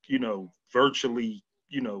 you know, virtually,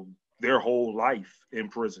 you know, their whole life in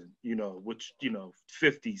prison, you know, which, you know,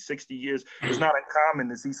 50, 60 years. It's not uncommon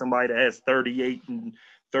to see somebody that has 38 and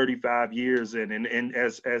 35 years in. And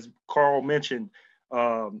as Carl mentioned,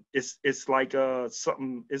 it's like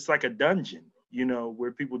something, it's like a dungeon, you know,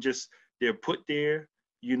 where people just, they're put there,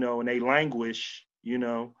 you know, and they languish, you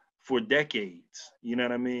know, for decades, you know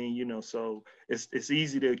what I mean? You know, so it's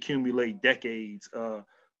easy to accumulate decades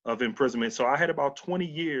of imprisonment. So I had about 20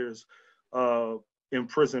 years in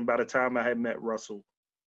prison by the time I had met Russell.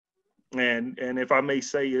 And if I may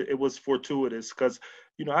say, it was fortuitous, because,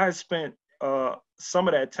 you know, I had spent some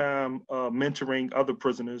of that time mentoring other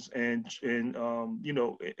prisoners and you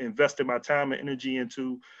know, investing my time and energy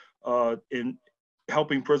into in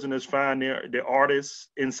helping prisoners find their artists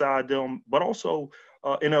inside them, but also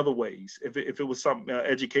in other ways. If it was something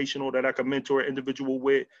educational that I could mentor an individual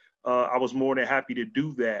with, I was more than happy to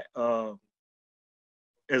do that,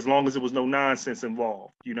 as long as there was no nonsense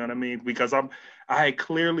involved. You know what I mean? Because I had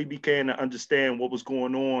clearly began to understand what was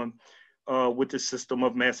going on with the system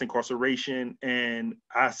of mass incarceration, and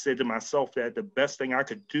I said to myself that the best thing I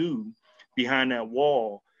could do behind that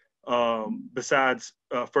wall, besides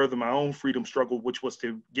further my own freedom struggle, which was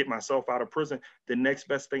to get myself out of prison, the next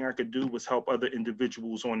best thing I could do was help other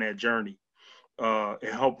individuals on that journey, and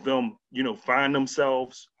help them, you know, find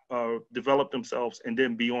themselves, develop themselves, and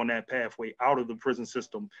then be on that pathway out of the prison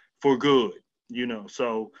system for good, you know.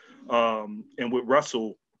 So, and with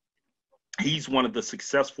Russell, he's one of the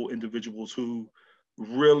successful individuals who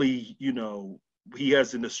really, you know, he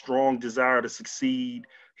has a strong desire to succeed.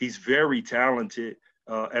 He's very talented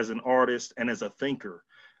as an artist and as a thinker.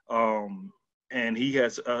 And he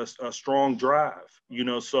has a strong drive, you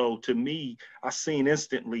know. So to me, I seen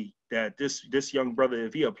instantly that this young brother,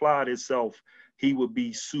 if he applied himself, he would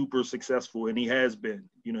be super successful, and he has been.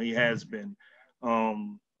 You know, he has been. I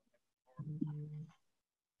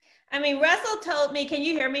mean, Russell told me, can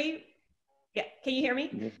you hear me? Yeah, can you hear me?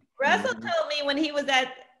 Yeah. Russell told me when he was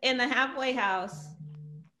in the halfway house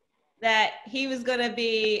that he was going to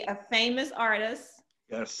be a famous artist.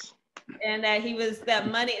 Yes. And that he was that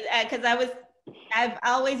money, because I've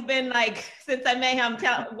always been like, since I met him,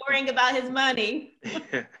 worrying about his money.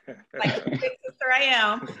 Like the big sister I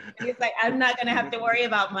am. And he's like, I'm not going to have to worry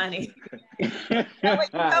about money. That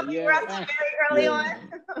what you told me, Russell, very early on?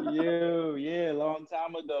 Yeah, a long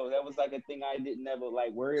time ago. That was like a thing I didn't ever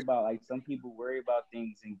like worry about. Like, some people worry about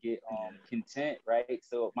things and get content, right?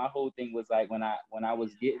 So my whole thing was like, when I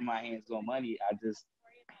was getting my hands on money, I just,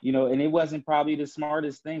 you know, and it wasn't probably the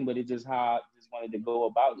smartest thing, but it just how I just wanted to go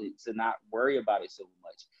about it, to not worry about it so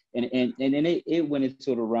much. And then it went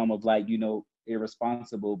into the realm of like, you know,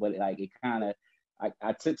 irresponsible, but like it kind of,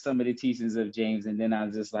 I took some of the teachings of James, and then I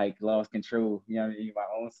just like lost control, you know what I mean, my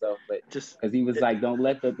own self. But Just because he was like, don't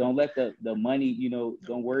let the money, you know,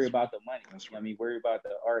 don't worry about the money. That's You know what I mean, worry about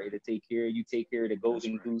the art. It'll take care of you. Take care of the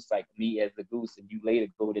golden goose, like me as the goose, and you lay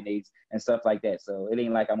the golden eggs and stuff like that. So it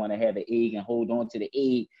ain't like I'm gonna have an egg and hold on to the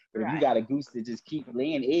egg. But if you got a goose that just keep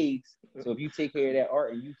laying eggs, so if you take care of that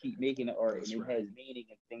art and you keep making the art, and it has meaning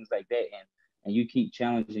and things like that, and you keep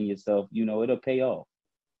challenging yourself, you know, it'll pay off.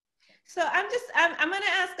 So I'm going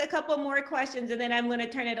to ask a couple more questions, and then I'm going to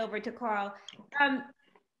turn it over to Carl.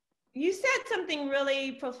 You said something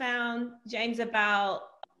really profound, James, about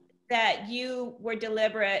that you were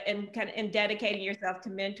deliberate and kind of in dedicating yourself to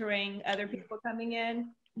mentoring other people coming in.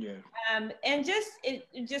 Yeah. And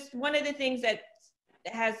just one of the things that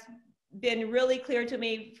has been really clear to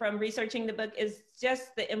me from researching the book is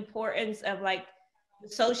just the importance of like the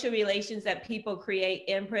social relations that people create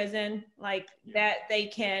in prison, like that they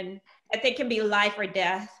can be life or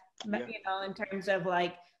death, you know, in terms of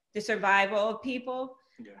like the survival of people.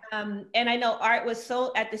 Yeah. And I know art was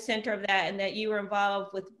so at the center of that, and that you were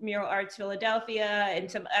involved with Mural Arts Philadelphia and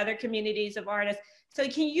some other communities of artists. So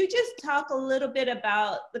can you just talk a little bit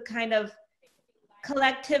about the kind of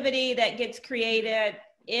collectivity that gets created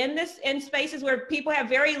in spaces where people have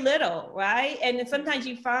very little, right? And then sometimes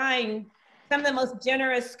you find some of the most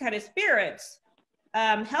generous kind of spirits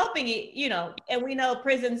helping you know, and we know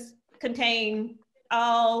prisons contain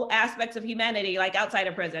all aspects of humanity, like outside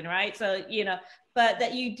of prison, right? So, you know, but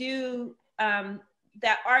that you do,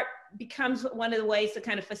 that art becomes one of the ways to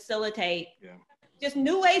kind of facilitate just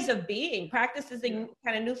new ways of being, practices and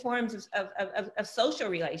kind of new forms of social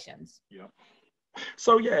relations. Yeah.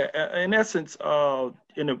 So yeah, in essence,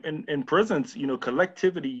 in prisons, you know,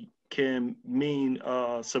 collectivity can mean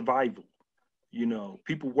survival. You know,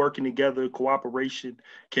 people working together, cooperation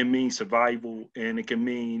can mean survival, and it can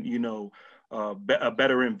mean, you know, a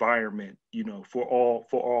better environment, you know, for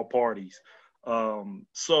all parties.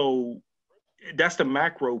 So that's the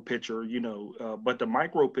macro picture, you know, but the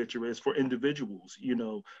micro picture is for individuals. You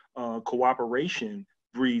know, cooperation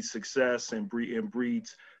breeds success and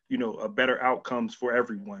breeds, you know, a better outcomes for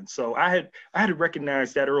everyone. So I had to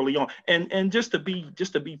recognize that early on, and just to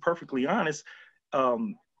be perfectly honest,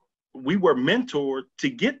 we were mentored to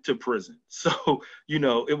get to prison. So, you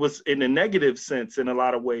know, it was in a negative sense in a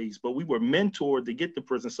lot of ways, but we were mentored to get to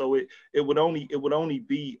prison. So it would only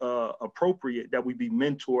be appropriate that we be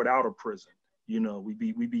mentored out of prison. You know,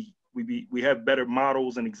 we have better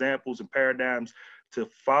models and examples and paradigms to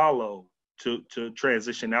follow to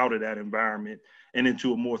transition out of that environment and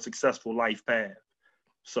into a more successful life path.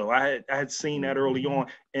 So I had seen that early on,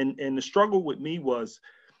 and the struggle with me was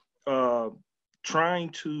trying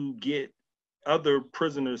to get other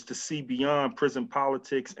prisoners to see beyond prison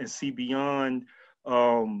politics and see beyond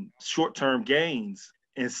short-term gains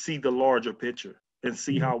and see the larger picture and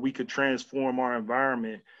see how we could transform our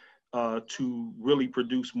environment to really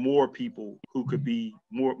produce more people who could be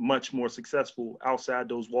much more successful outside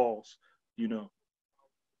those walls, you know.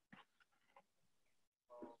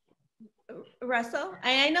 Russell,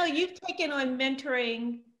 I know you've taken on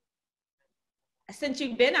mentoring since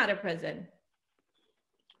you've been out of prison.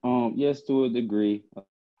 Yes, to a degree.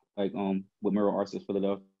 Like with Mural Arts of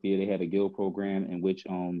Philadelphia, they had a guild program in which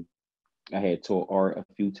I had taught art a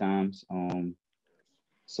few times.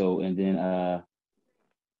 So and then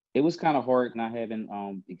it was kind of hard not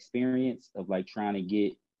having experience of like trying to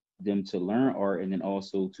get them to learn art, and then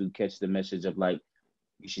also to catch the message of like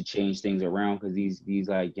you should change things around, because these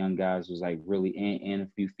like young guys was like really, and a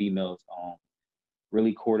few females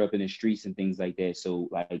really caught up in the streets and things like that. So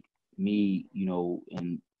like me, you know,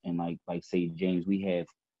 and like say James, we have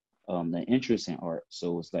the interest in art.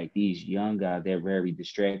 So it's like these young guys, they're very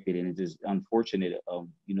distracted, and it's just unfortunate,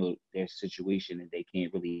 you know, their situation, and they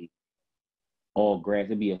can't really all grasp.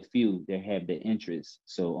 There'll be a few that have the interest.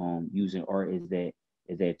 So using art is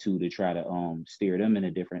that tool to try to steer them in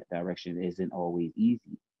a different direction isn't always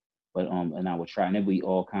easy. But and I would try, and there'll be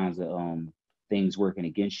all kinds of things working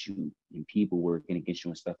against you and people working against you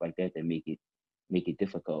and stuff like that make it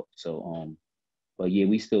difficult. So but yeah,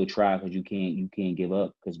 we still try, because you can't give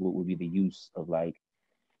up, because what would be the use of like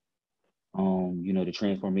you know, the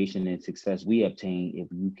transformation and success we obtain if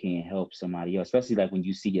you can't help somebody else, especially like when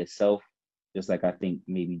you see yourself, just like I think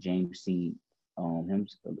maybe James seen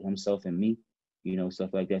himself and me, you know,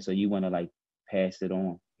 stuff like that. So you want to like pass it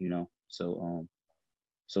on, you know.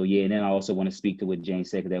 So yeah, and then I also want to speak to what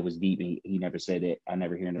James said, because that was deep, and he never said it. I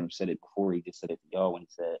never heard him said it before. He just said it to y'all when he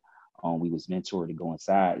said we was mentored to go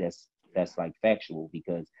inside. That's like factual,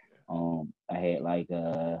 because I had like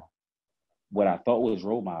what I thought was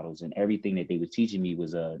role models, and everything that they was teaching me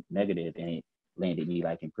was negative, and it landed me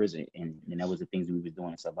like in prison, and that was the things we was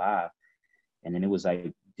doing to survive. And then it was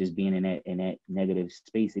like just being in that negative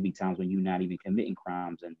space. It'd be times when you're not even committing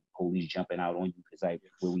crimes and police jumping out on you, because like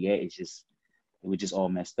where we at, it was just all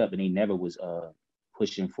messed up, and they never was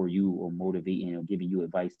pushing for you or motivating or giving you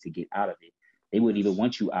advice to get out of it. They wouldn't even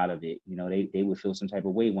want you out of it. You know, they would feel some type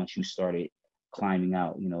of way once you started climbing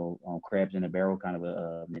out, you know, crabs in a barrel kind of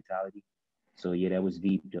a mentality. So yeah, that was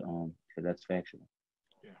deep, because that's factual.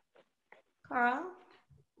 Yeah. Carl?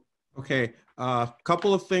 Okay, a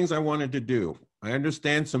couple of things I wanted to do. I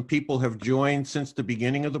understand some people have joined since the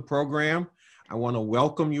beginning of the program. I want to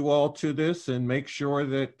welcome you all to this and make sure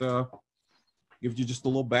that gives you just a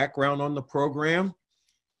little background on the program.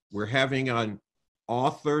 We're having an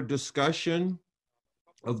author discussion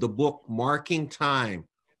of the book Marking Time,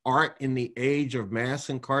 Art in the Age of Mass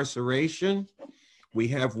Incarceration. We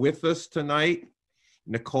have with us tonight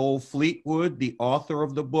Nicole Fleetwood, the author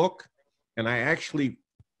of the book, and I actually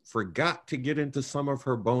forgot to get into some of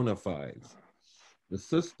her bona fides. The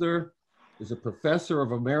sister is a professor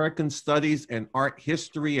of American Studies and Art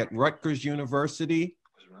History at Rutgers University.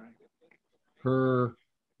 Her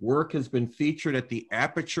work has been featured at the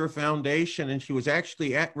Aperture Foundation, and she was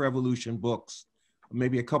actually at Revolution Books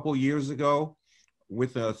maybe a couple years ago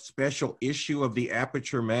with a special issue of the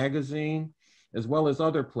Aperture magazine, as well as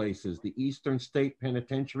other places, the Eastern State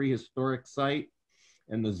Penitentiary Historic Site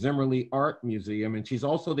and the Zimmerly Art Museum. And she's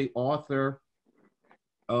also the author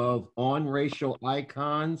of On Racial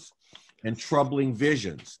Icons and Troubling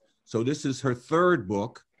Visions. So this is her third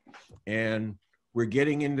book, and we're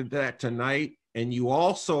getting into that tonight. And you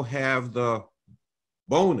also have the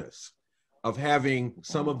bonus of having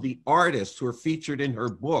some of the artists who are featured in her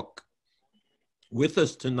book with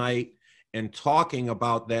us tonight and talking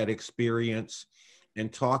about that experience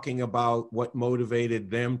and talking about what motivated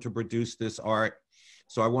them to produce this art.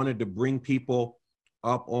 So I wanted to bring people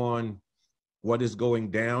up on what is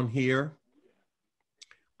going down here.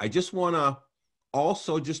 I just want to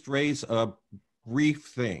also just raise a brief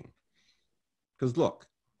thing, because look,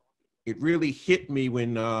 it really hit me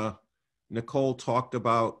when Nicole talked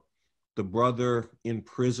about the brother in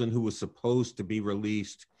prison who was supposed to be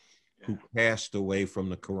released, who passed away from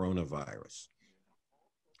the coronavirus.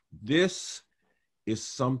 This is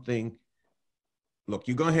something, look,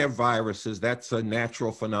 you're going to have viruses. That's a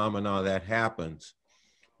natural phenomenon that happens.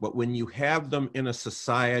 But when you have them in a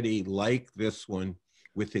society like this one,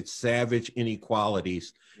 with its savage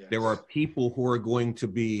inequalities, there are people who are going to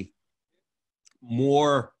be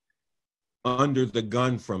more under the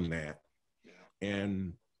gun from that.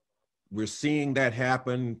 And we're seeing that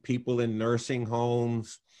happen, people in nursing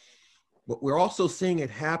homes, but we're also seeing it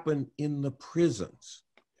happen in the prisons.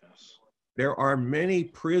 There are many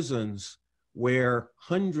prisons where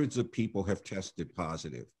hundreds of people have tested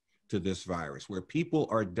positive to this virus, where people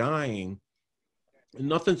are dying and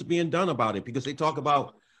nothing's being done about it, because they talk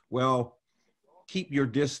about, well, keep your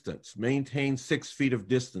distance, maintain 6 feet of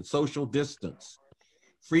distance, social distance,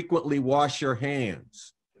 frequently wash your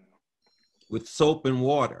hands with soap and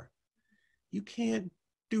water. You can't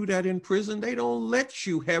do that in prison. They don't let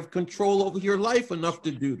you have control over your life enough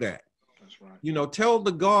to do that. That's right. You know, tell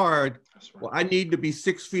the guard, Right. well, I need to be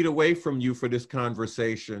 6 feet away from you for this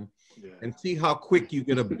conversation, and see how quick you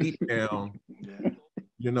get a beat down.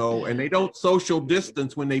 You know, and they don't social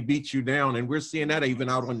distance when they beat you down. And we're seeing that even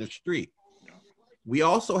out on the street. We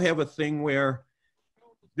also have a thing where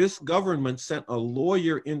this government sent a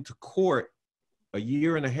lawyer into court a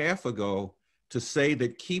year and a half ago to say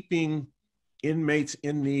that keeping inmates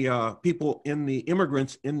in the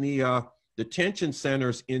immigrants in the detention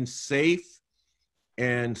centers in safe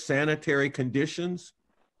and sanitary conditions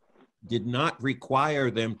did not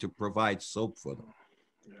require them to provide soap for them.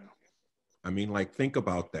 I mean, like, think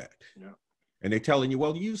about that. And they're telling you,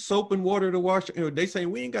 well, use soap and water to wash. You know, they say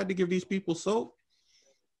we ain't got to give these people soap.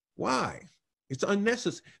 Why? It's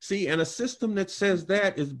unnecessary. See, and a system that says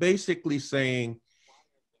that is basically saying,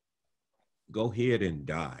 go ahead and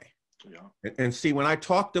die. And see, when I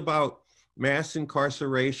talked about mass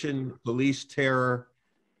incarceration, police terror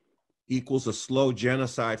equals a slow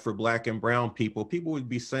genocide for Black and brown people, people would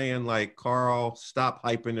be saying, like, Carl, stop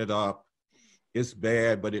hyping it up. It's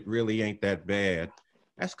bad, but it really ain't that bad.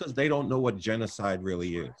 That's because they don't know what genocide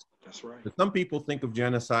really is. That's right. But some people think of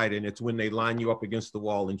genocide and it's when they line you up against the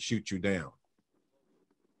wall and shoot you down.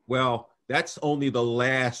 Well, that's only the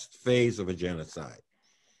last phase of a genocide.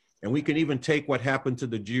 And we can even take what happened to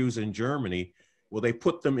the Jews in Germany. Well, they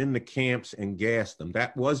put them in the camps and gassed them.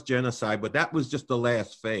 That was genocide, but that was just the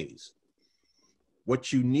last phase.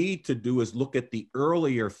 What you need to do is look at the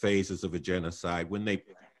earlier phases of a genocide, when they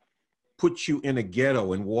put you in a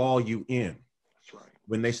ghetto and wall you in. That's right.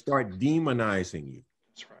 When they start demonizing you.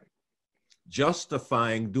 That's right.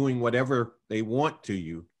 Justifying doing whatever they want to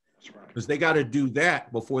you. That's right. Because they got to do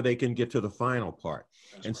that before they can get to the final part.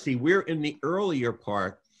 That's and right. see, we're in the earlier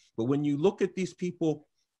part, but when you look at these people,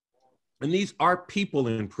 and these are people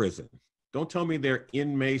in prison. Don't tell me they're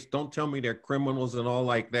inmates. Don't tell me they're criminals and all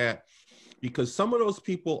like that. Because some of those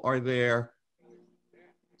people are there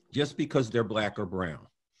just because they're Black or brown,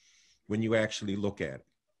 when you actually look at it.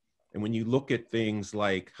 And when you look at things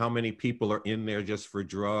like how many people are in there just for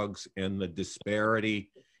drugs and the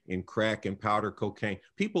disparity in crack and powder cocaine,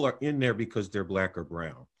 people are in there because they're Black or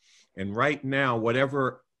brown. And right now,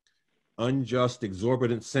 whatever unjust,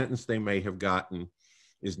 exorbitant sentence they may have gotten,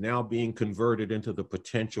 is now being converted into the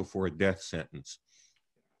potential for a death sentence.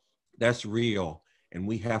 That's real, and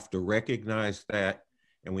we have to recognize that,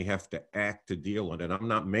 and we have to act to deal with it. I'm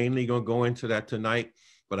not mainly going to go into that tonight,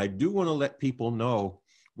 but I do want to let people know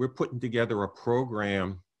we're putting together a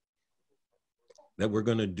program that we're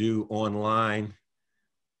going to do online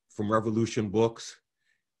from Revolution Books.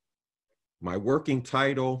 My working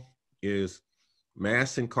title is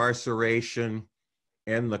Mass Incarceration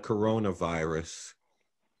and the Coronavirus,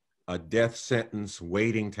 a Death Sentence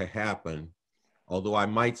Waiting to Happen. Although I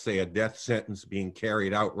might say a death sentence being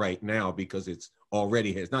carried out right now, because it's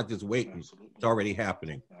not just waiting, Absolutely. It's already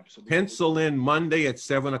happening. Absolutely. Pencil in Monday at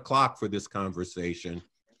 7 o'clock for this conversation,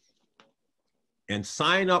 and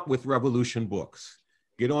sign up with Revolution Books.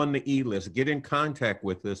 Get on the e-list, get in contact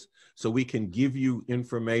with us so we can give you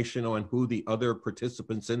information on who the other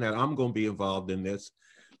participants in that. I'm going to be involved in this,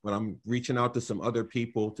 but I'm reaching out to some other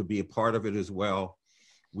people to be a part of it as well.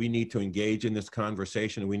 We need to engage in this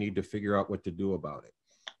conversation, and we need to figure out what to do about it.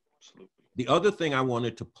 Absolutely. The other thing I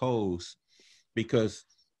wanted to pose, because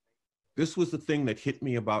this was the thing that hit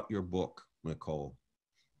me about your book, Nicole.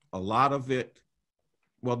 A lot of it,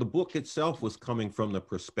 well, the book itself was coming from the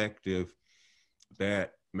perspective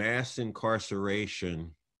that mass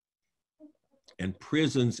incarceration and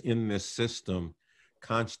prisons in this system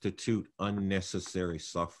constitute unnecessary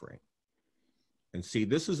suffering. And see,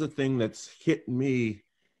 this is a thing that's hit me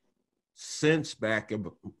since back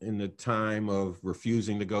in the time of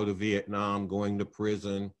refusing to go to Vietnam, going to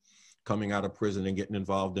prison, coming out of prison and getting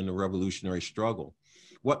involved in the revolutionary struggle.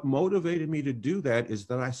 What motivated me to do that is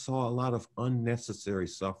that I saw a lot of unnecessary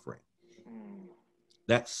suffering.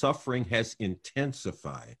 That suffering has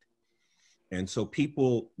intensified. And so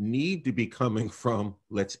people need to be coming from,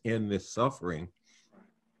 let's end this suffering.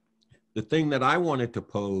 The thing that I wanted to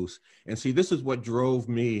pose, and see, this is what drove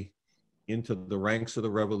me into the ranks of the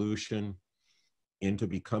revolution, into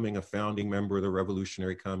becoming a founding member of the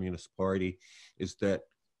Revolutionary Communist Party, is that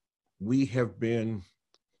we have been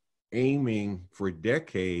aiming for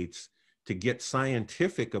decades to get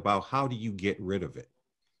scientific about how do you get rid of it.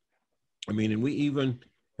 I mean, and we even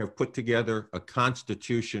have put together a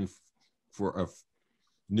constitution for a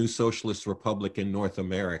new socialist republic in North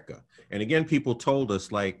America. And again, people told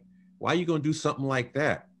us, like, why are you going to do something like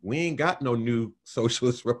that? We ain't got no new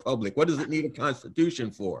socialist republic. What does it need a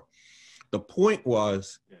constitution for? The point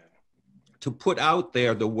was to put out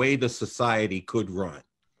there the way the society could run,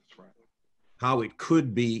 how it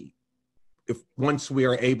could be if once we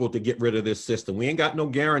are able to get rid of this system. We ain't got no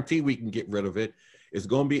guarantee we can get rid of it. It's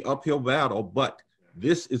going to be an uphill battle, but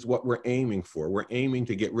this is what we're aiming for. We're aiming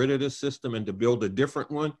to get rid of this system and to build a different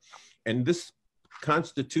one. And this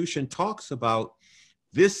Constitution talks about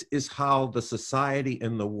this is how the society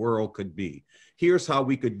and the world could be. Here's how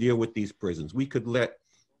we could deal with these prisons. We could let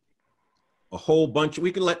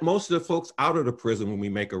we could let most of the folks out of the prison when we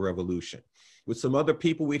make a revolution. With some other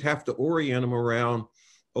people, we'd have to orient them around,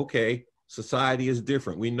 okay, society is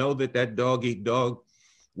different. We know that that dog-eat-dog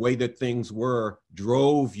way that things were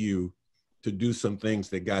drove you to do some things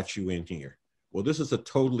that got you in here. Well, this is a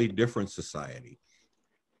totally different society.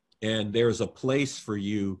 And there's a place for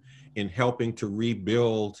you in helping to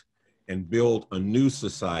rebuild and build a new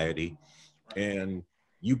society. And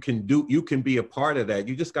you can be a part of that.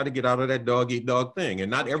 You just got to get out of that dog-eat-dog thing. And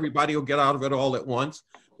not everybody will get out of it all at once,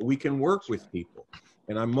 but we can work with people.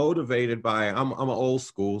 And I'm motivated by, I'm an old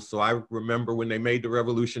school, so I remember when they made the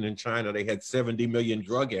revolution in China, they had 70 million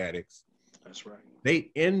drug addicts. That's right.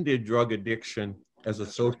 They ended drug addiction as a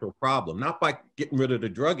social problem, not by getting rid of the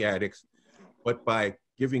drug addicts, but by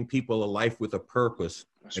giving people a life with a purpose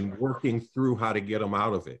and working through how to get them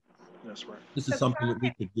out of it. That's right. This is something that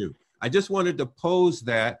we could do. I just wanted to pose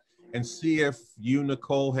that and see if you,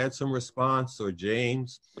 Nicole, had some response, or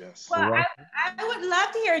James. Yes. Well, I would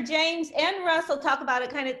love to hear James and Russell talk about it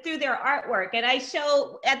kind of through their artwork. And I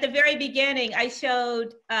showed, at the very beginning, I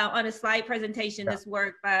showed on a slide presentation this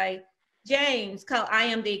work by James called I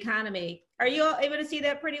Am the Economy. Are you all able to see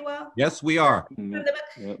that pretty well? Yes, we are.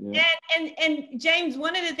 Mm-hmm. And James,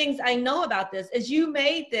 one of the things I know about this is you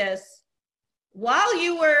made this while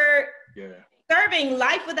you were serving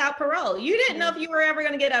life without parole. You didn't know if you were ever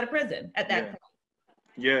going to get out of prison at that point.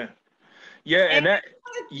 And that,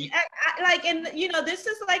 and you know, this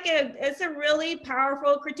is like it's a really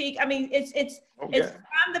powerful critique. I mean, it's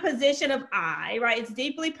from the position of right? It's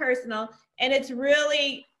deeply personal, and it's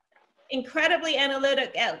really incredibly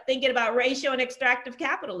analytic at thinking about ratio and extractive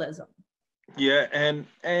capitalism. Yeah,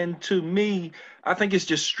 and to me, I think it's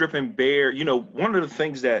just stripping bare. You know, one of the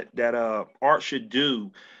things that art should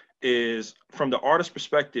do is, from the artist's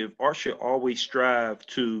perspective, art should always strive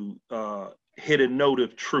to hit a note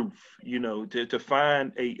of truth, you know, to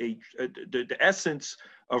find the essence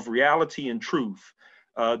of reality and truth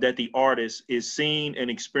that the artist is seeing and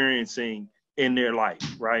experiencing in their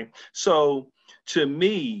life, right? So to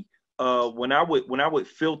me, when I would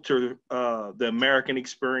filter the American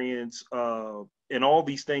experience and all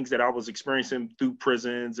these things that I was experiencing through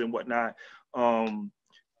prisons and whatnot,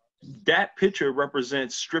 that picture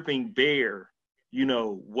represents stripping bare, you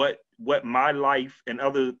know, what my life and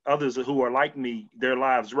others who are like me, their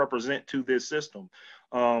lives represent to this system,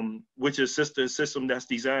 which is a system that's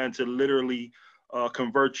designed to literally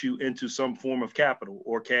convert you into some form of capital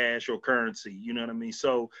or cash or currency. You know what I mean?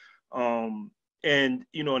 So, and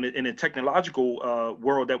you know, in a technological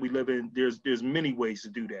world that we live in, there's many ways to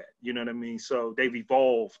do that. You know what I mean? So they've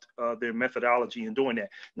evolved their methodology in doing that.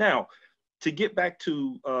 Now, to get back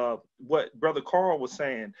to what Brother Carl was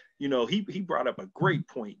saying, you know, he brought up a great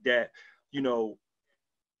point that, you know,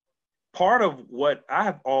 part of what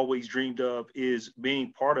I've always dreamed of is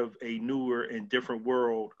being part of a newer and different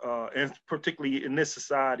world, and particularly in this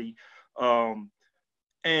society.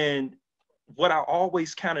 And what I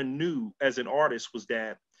always kind of knew as an artist was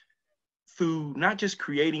that through not just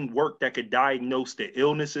creating work that could diagnose the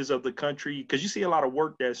illnesses of the country, because you see a lot of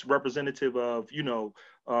work that's representative of, you know,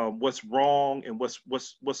 what's wrong and what's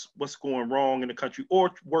going wrong in the country,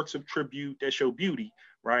 or works of tribute that show beauty,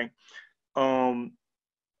 right?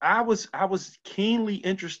 I was keenly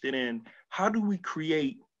interested in how do we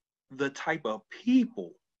create the type of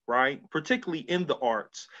people, right? Particularly in the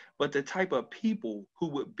arts, but the type of people who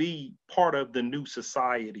would be part of the new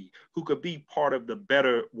society, who could be part of the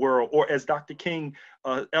better world, or as Dr. King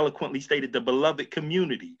eloquently stated, the beloved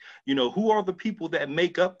community. You know, who are the people that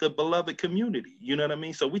make up the beloved community? You know what I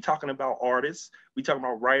mean? So we're talking about artists, we're talking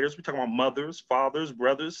about writers, we're talking about mothers, fathers,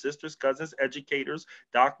 brothers, sisters, cousins, educators,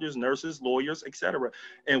 doctors, nurses, lawyers, etc.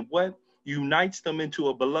 And what unites them into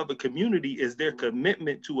a beloved community is their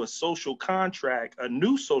commitment to a social contract, a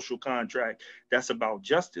new social contract that's about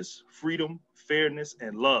justice, freedom, fairness,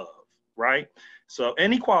 and love, right? So,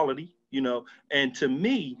 and equality, you know, and to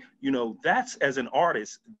me, you know, that's, as an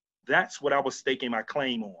artist, that's what I was staking my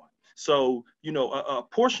claim on. So, you know, a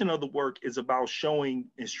portion of the work is about showing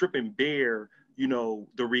and stripping bare, you know,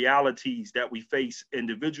 the realities that we face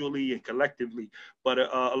individually and collectively. But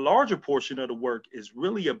a larger portion of the work is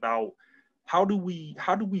really about how do we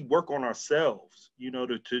work on ourselves, you know,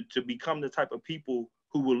 to become the type of people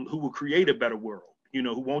who will create a better world, you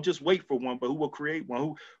know, who won't just wait for one, but who will create one,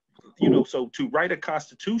 who, you know. So to write a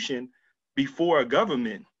constitution before a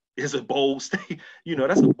government is a bold state, you know,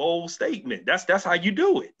 that's a bold statement. That's how you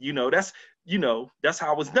do it, you know, that's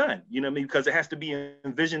how it's done, you know what I mean? Because it has to be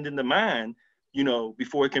envisioned in the mind, you know,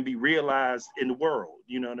 before it can be realized in the world,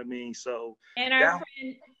 you know what I mean? So, and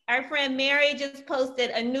our friend Mary just posted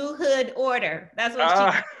a new hood order. That's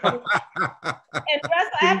what she and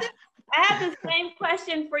Russell, I have the same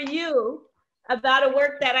question for you about a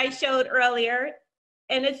work that I showed earlier.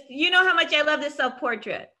 And it's, you know how much I love this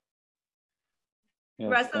self-portrait. Yes,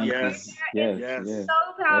 Russell, yes, yes. yes.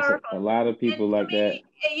 So powerful. A lot of people like that.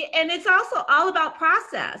 And it's also all about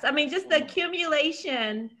process. I mean, just the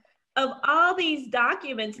accumulation of all these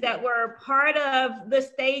documents that were part of the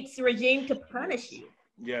state's regime to punish you.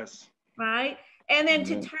 Yes. Right? And then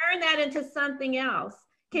to turn that into something else.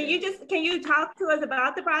 Can you talk to us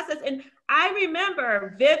about the process? And I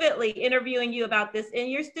remember vividly interviewing you about this in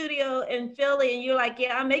your studio in Philly, and you're like,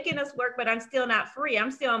 yeah, I'm making this work, but I'm still not free.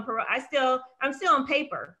 I'm still on parole. I'm still on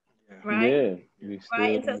paper. Right? Yeah.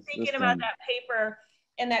 Right. And so thinking about that paper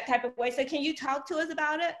in that type of way. So can you talk to us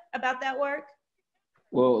about it, about that work?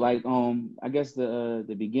 Well, like I guess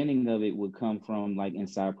the beginning of it would come from like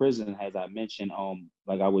inside prison, as I mentioned.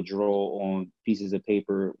 Like I would draw on pieces of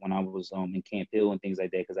paper when I was in Camp Hill and things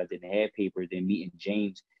like that, because I didn't have paper. Then meeting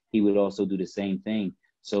James, he would also do the same thing.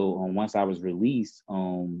 So once I was released,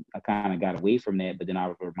 I kind of got away from that. But then I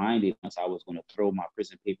was reminded once I was going to throw my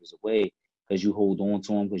prison papers away, because you hold on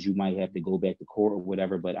to them because you might have to go back to court or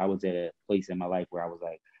whatever. But I was at a place in my life where I was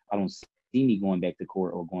like, I don't see me going back to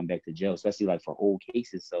court or going back to jail, especially like for old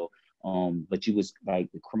cases. So, but you was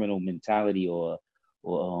like the criminal mentality or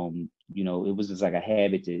you know, it was just like a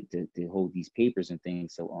habit to hold these papers and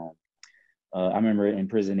things. So, I remember in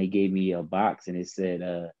prison, they gave me a box and it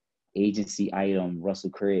said, agency item, Russell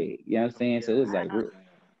Craig. You know what I'm saying? So it was like,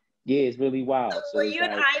 yeah, it's really wild. So were you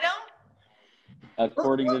an item?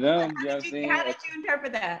 According to them, you know what I'm saying? How did you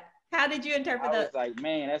interpret that? How did you interpret that? I was like,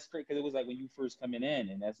 man, that's crazy, because it was like when you first coming in,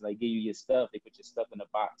 and that's like give you your stuff. They put your stuff in the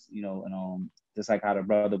box, you know, and just like how the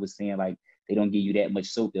brother was saying, like they don't give you that much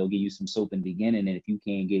soap. They'll give you some soap in the beginning, and if you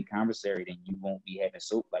can't get commissary, then you won't be having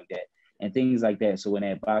soap like that. and things like that. So in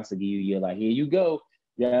that box they give you, you're like, here you go.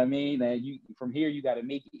 You know what I mean? That you from here you got to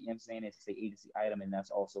make it. You know what I'm saying? It's an agency item, and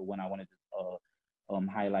that's also when I wanted to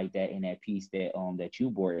highlight that in that piece that that you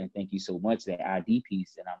brought. And thank you so much, that ID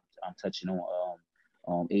piece. And I'm touching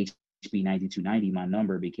on HB 9290. My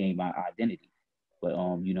number became my identity, but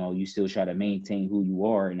you know, you still try to maintain who you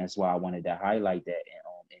are, and that's why I wanted to highlight that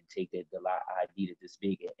and take that the lot ID to this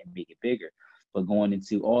big and make it bigger. But going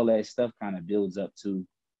into all that stuff kind of builds up to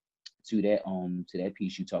that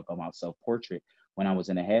piece you talk about, self-portrait. When I was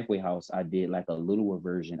in a halfway house, I did like a littler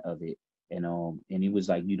version of it. And it was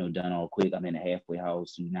like, you know, done all quick. I'm in a halfway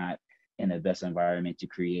house, you're not in the best environment to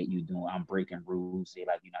create. I'm breaking rules. They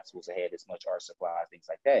like, you're not supposed to have this much art supply, things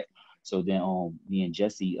like that. So then me and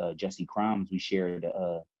Jesse Crimes, we shared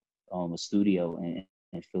a studio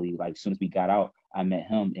in Philly. Like as soon as we got out, I met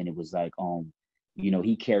him, and it was like you know,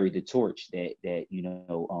 he carried the torch that you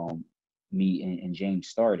know me and James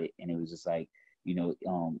started. And it was just like, you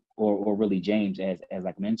know, or really James as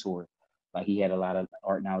like mentor. Like he had a lot of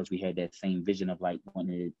art knowledge. We had that same vision of like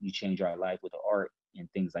wanting to change our life with the art and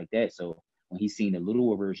things like that. So when he seen the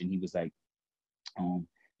little version, he was like,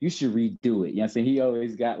 you should redo it. You know what I'm saying? He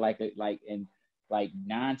always got and like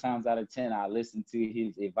 9 times out of 10, I listened to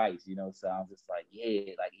his advice, you know. So I'm just like,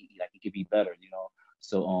 yeah, like it could be better, you know.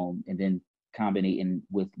 So and then combining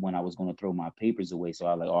with when I was going to throw my papers away. So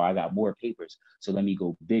I was like, oh, I got more papers. So let me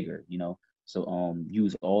go bigger, you know. So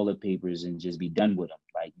use all the papers and just be done with them.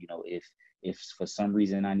 Like, you know, if for some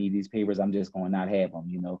reason I need these papers, I'm just going to not have them,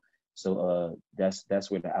 you know. So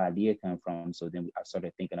that's where the idea came from. So then I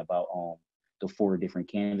started thinking about the 4 different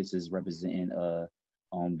canvases representing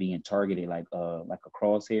being targeted like a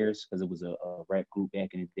crosshairs, because it was a rap group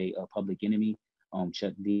back in the day, Public Enemy,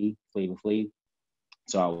 Chuck D, Flavor Flav.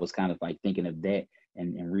 So I was kind of like thinking of that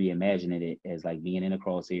and reimagining it as like being in the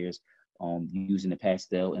crosshairs, using the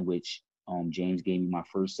pastel, in which James gave me my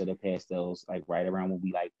first set of pastels, like right around when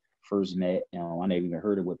we like first met. I never even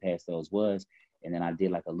heard of what pastels was. And then I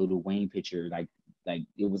did like a Lil Wayne picture, like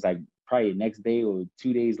it was like probably the next day or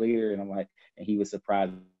 2 days later. And I'm like, and he was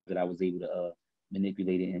surprised that I was able to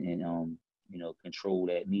manipulate it and you know, control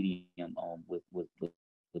that medium with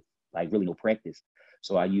like really no practice.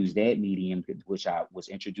 So I used that medium, which was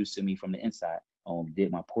introduced to me from the inside.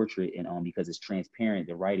 Did my portrait, and because it's transparent,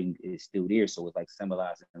 the writing is still there. So it's like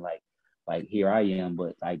symbolizing like here I am,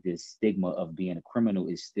 but like this stigma of being a criminal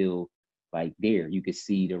is still like there. You could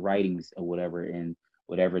see the writings or whatever, and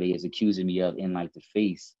whatever they is accusing me of in like the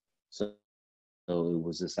face. So it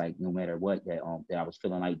was just like, no matter what, that I was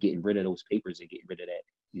feeling like getting rid of those papers and getting rid of that,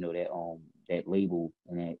 you know, that label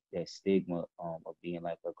and that stigma of being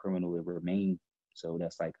like a criminal, it remained. So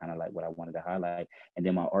that's like kind of like what I wanted to highlight. And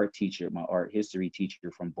then my art history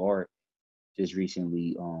teacher from Bard just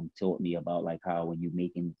recently taught me about like how when you're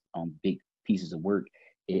making big pieces of work,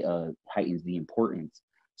 it heightens the importance.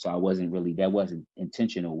 So that wasn't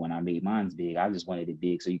intentional when I made mine's big. I just wanted it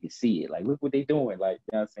big so you could see it. Like, look what they doing. Like,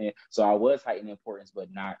 you know what I'm saying? So I was heightening importance,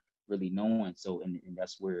 but not really knowing. So and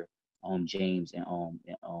that's where James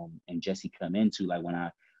and Jesse come into. Like when I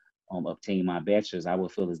obtained my bachelor's, I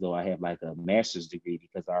would feel as though I have like a master's degree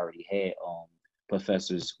because I already had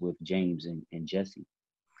professors with James and Jesse.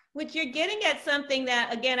 Which you're getting at something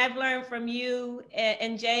that, again, I've learned from you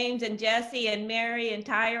and James and Jesse and Mary and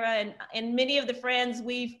Tyra and many of the friends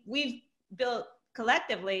we've built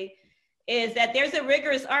collectively, is that there's a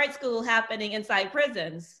rigorous art school happening inside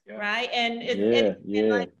prisons, right? And and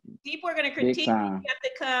like, people are going to critique you. You have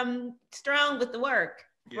to come strong with the work,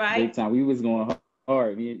 right? Big time. We was going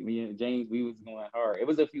hard. Me and James, we was going hard. It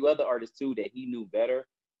was a few other artists too that he knew better,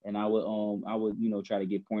 and I would you know, try to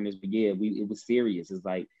get pointers. But yeah, it was serious. It's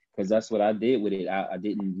like, because that's what I did with it. I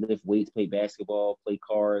didn't lift weights, play basketball, play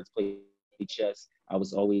cards, play chess. I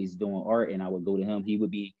was always doing art, and I would go to him. He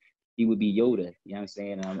would be Yoda, you know what I'm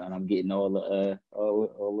saying? And I'm getting all the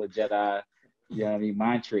Jedi, you know what I mean,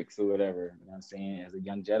 mind tricks or whatever, you know what I'm saying, as a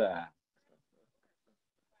young Jedi.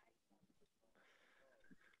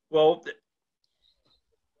 Well,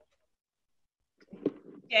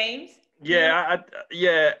 James? Yeah,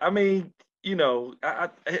 I mean, you know,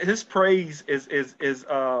 his praise is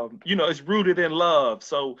you know, it's rooted in love.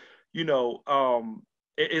 So, you know,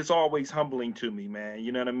 it's always humbling to me, man.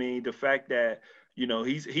 You know what I mean? The fact that, you know,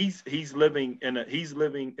 he's living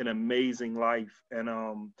an amazing life,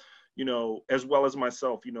 and you know, as well as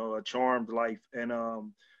myself, you know, a charmed life. And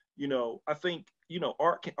you know, I think, you know,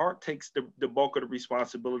 art takes the bulk of the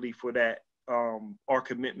responsibility for that. Our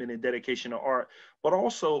commitment and dedication to art, but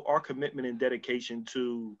also our commitment and dedication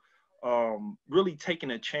to really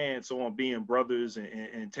taking a chance on being brothers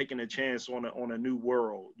and taking a chance on a new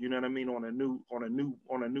world. You know what I mean? On a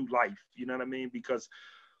new life. You know what I mean? Because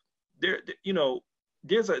you know,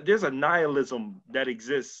 there's a nihilism that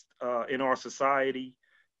exists in our society,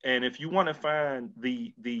 and if you want to find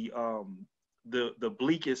the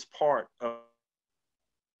bleakest part of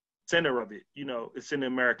center of it, you know, it's in the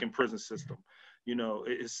American prison system. You know,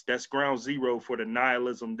 that's ground zero for the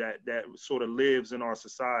nihilism that sort of lives in our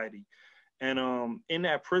society. And in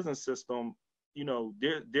that prison system, you know,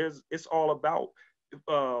 it's all about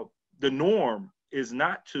the norm is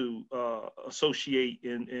not to associate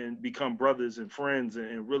and become brothers and friends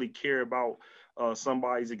and really care about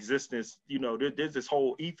somebody's existence. You know, there's this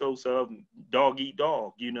whole ethos of dog eat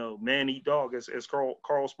dog, you know, man eat dog, as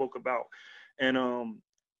Carl spoke about. And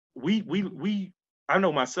we I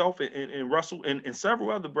know myself and Russell and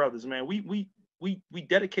several other brothers, man, we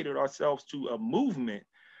dedicated ourselves to a movement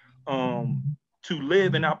to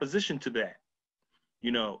live in opposition to that,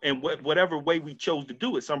 you know, and whatever way we chose to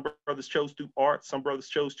do it. Some brothers chose through art, some brothers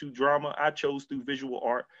chose through drama. I chose through visual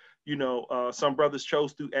art, you know. Some brothers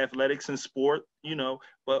chose through athletics and sport, you know.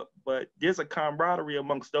 But there's a camaraderie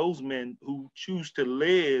amongst those men who choose to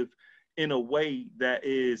live in a way that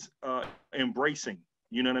is embracing.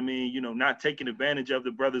 You know what I mean? You know, not taking advantage of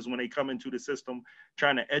the brothers when they come into the system,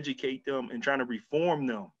 trying to educate them and trying to reform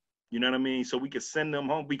them. You know what I mean? So we could send them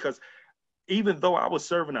home, because even though I was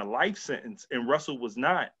serving a life sentence and Russell was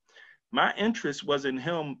not, my interest was in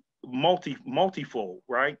him multifold,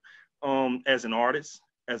 right? As an artist,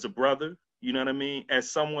 as a brother, you know what I mean?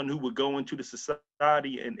 As someone who would go into the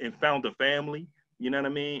society and found a family, you know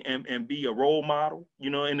what I mean? And be a role model, you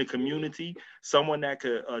know, in the community, someone that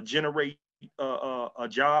could generate a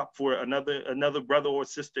job for another brother or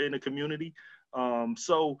sister in the community.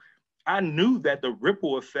 So I knew that the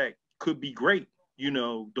ripple effect could be great. You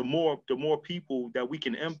know, the more people that we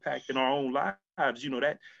can impact in our own lives, you know,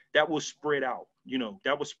 that will spread out. You know,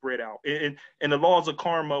 that will spread out, and the laws of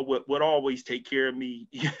karma would always take care of me.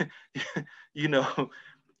 You know,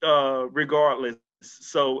 regardless.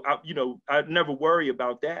 So you know, I never worry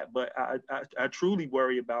about that, but I truly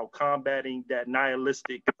worry about combating that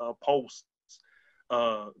nihilistic pulse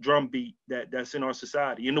drumbeat that's in our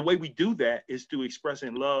society. And the way we do that is through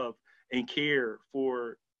expressing love and care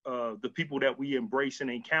for the people that we embrace and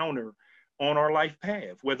encounter on our life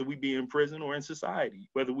path, whether we be in prison or in society,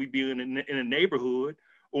 whether we be in a neighborhood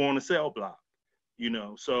or on a cell block, you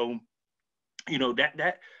know. So, you know,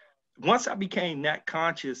 that once I became that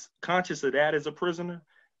conscious of that as a prisoner,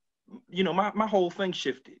 you know, my whole thing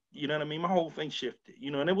shifted. You know what I mean? My whole thing shifted, you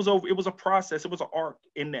know, and it was a process, it was an arc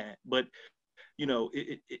in that, but you know,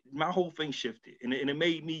 my whole thing shifted, and it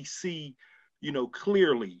made me see, you know,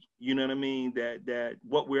 clearly, you know what I mean, that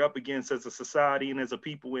what we're up against as a society and as a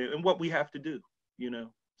people, and what we have to do, you know.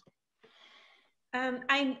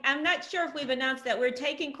 I'm not sure if we've announced that we're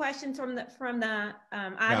taking questions from the audience.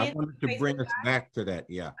 Yeah, I wanted to bring us back to that.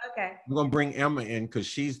 Yeah. Okay. I'm going to bring Emma in because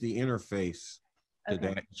she's the interface to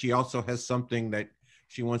that. She also has something that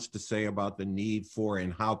she wants to say about the need for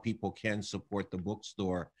and how people can support the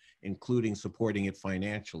bookstore, including supporting it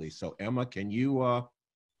financially. So Emma, can you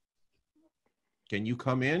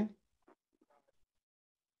come in?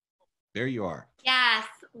 There you are. Yes.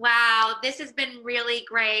 Wow. This has been really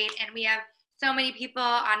great. And we have so many people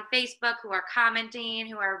on Facebook who are commenting,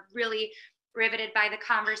 who are really riveted by the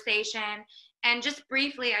conversation. And just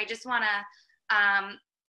briefly, I just want to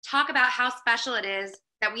talk about how special it is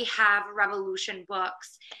that we have Revolution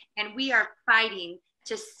Books. And we are fighting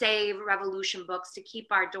to save Revolution Books, to keep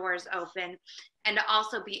our doors open, and to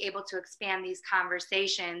also be able to expand these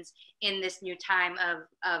conversations in this new time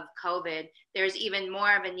of COVID. There's even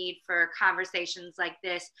more of a need for conversations like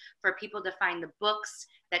this, for people to find the books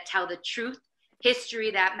that tell the truth, history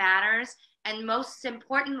that matters, and most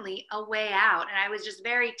importantly, a way out. And I was just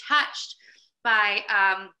very touched by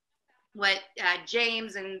what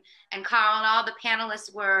James and Carl and all the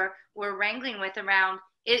panelists were wrangling with around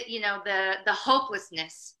it, you know, the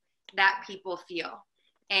hopelessness that people feel.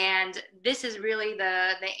 And this is really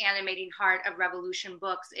the animating heart of Revolution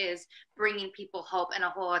Books, is bringing people hope in a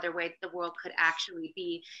whole other way that the world could actually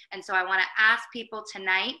be. And so I want to ask people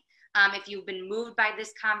tonight, if you've been moved by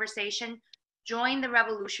this conversation, join the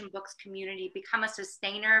Revolution Books community, become a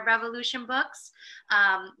sustainer of Revolution Books,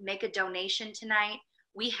 make a donation tonight.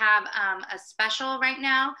 We have a special right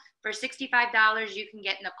now. For $65, you can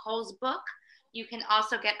get Nicole's book. You can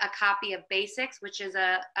also get a copy of Basics, which is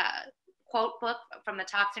a quote book from the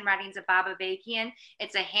talks and writings of Baba Bakian.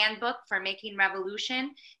 It's a handbook for making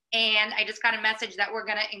revolution. And I just got a message that we're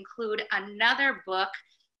going to include another book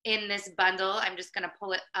in this bundle. I'm just going to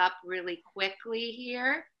pull it up really quickly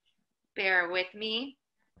here. Bear with me.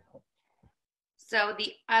 So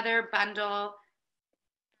the other bundle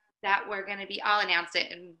that we're going to be, I'll announce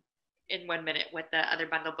it in 1 minute what the other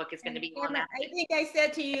bundle book is going to be. I think I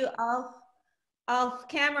said to you off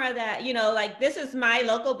camera that, you know, like, this is my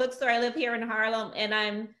local bookstore. I live here in Harlem,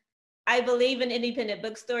 and I believe in independent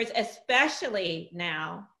bookstores, especially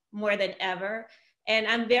now more than ever. And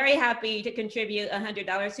I'm very happy to contribute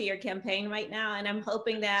 $100 to your campaign right now. And I'm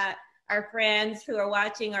hoping that our friends who are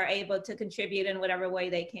watching are able to contribute in whatever way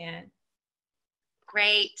they can.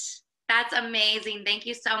 Great. That's amazing. Thank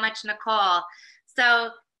you so much, Nicole.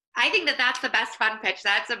 So I think that that's the best fun pitch.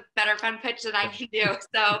 That's a better fun pitch than I can do.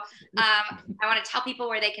 So I want to tell people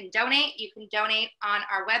where they can donate. You can donate on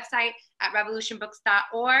our website at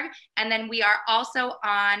revolutionbooks.org. And then we are also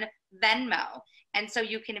on Venmo. And so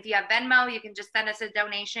you can, if you have Venmo, you can just send us a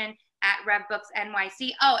donation at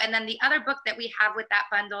RevBooksNYC. Oh, and then the other book that we have with that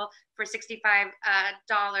bundle for $65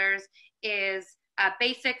 is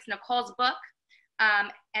Basics, Nicole's book.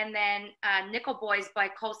 And then Nickel Boys by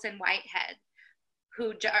Colson Whitehead,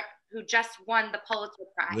 who just won the Pulitzer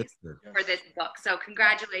Prize for this book. So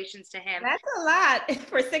congratulations to him. That's a lot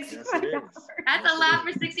for $65. Yes, That's a lot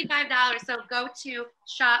for $65. So go to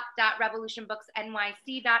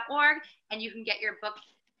shop.revolutionbooksnyc.org and you can get your book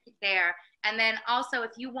there. And then also,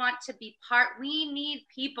 if you want to be part, we need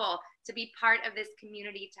people to be part of this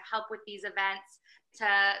community to help with these events.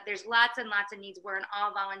 There's lots and lots of needs. We're an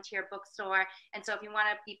all volunteer bookstore. And so if you want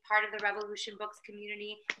to be part of the Revolution Books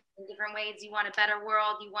community in different ways, you want a better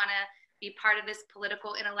world, you want to be part of this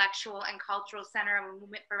political, intellectual, and cultural center of a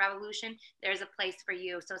movement for revolution, there's a place for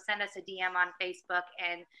you. So send us a DM on Facebook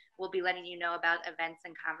and we'll be letting you know about events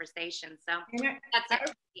and conversations. So that's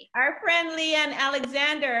it. Our friend Leanne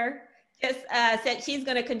Alexander just said she's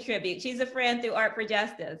going to contribute. She's a friend through Art for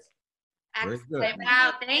Justice. Excellent.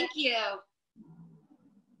 Wow, thank you.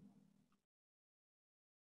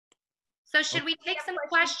 So should we take some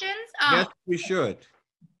questions? Yes, we should.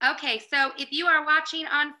 Okay, so if you are watching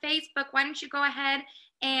on Facebook, why don't you go ahead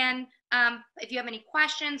and if you have any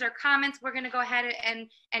questions or comments, we're going to go ahead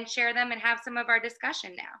and share them and have some of our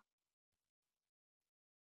discussion now.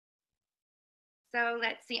 So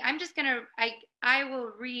let's see. I'm just going to, I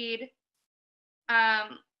will read,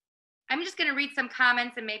 I'm just going to read some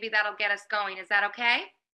comments and maybe that'll get us going. Is that okay?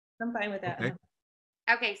 I'm fine with that. Okay.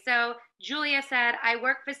 Okay, so Julia said, I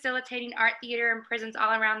work facilitating art theater in prisons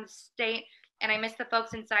all around the state, and I miss the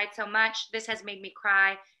folks inside so much. This has made me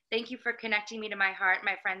cry. Thank you for connecting me to my heart,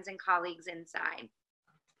 my friends and colleagues inside.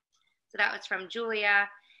 So that was from Julia.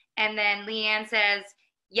 And then Leanne says,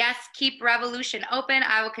 yes, keep revolution open.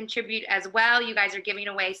 I will contribute as well. You guys are giving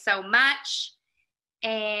away so much.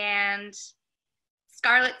 And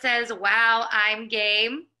Scarlett says, wow, I'm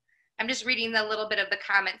game. I'm just reading a little bit of the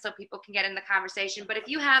comments so people can get in the conversation. But if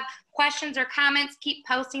you have questions or comments, keep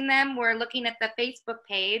posting them. We're looking at the Facebook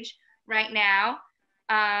page right now,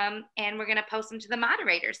 and we're going to post them to the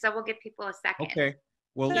moderator. So we'll give people a second. Okay.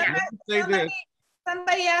 Well, let me say this.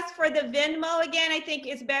 Somebody asked for the Venmo again. I think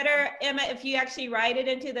it's better, Emma, if you actually write it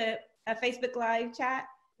into the Facebook Live chat.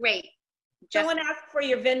 Great. Someone asked for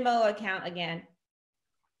your Venmo account again.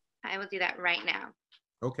 I will do that right now.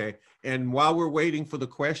 Okay. And while we're waiting for the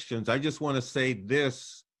questions, I just want to say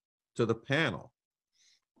this to the panel.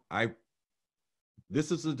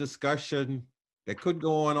 This is a discussion that could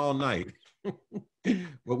go on all night,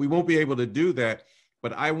 but we won't be able to do that.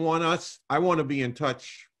 But I want to be in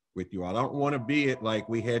touch with you all. I don't want to be it like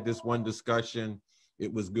we had this one discussion,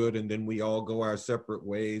 it was good, and then we all go our separate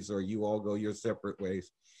ways, or you all go your separate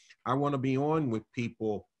ways. I want to be on with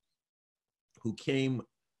people who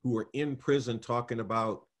were in prison talking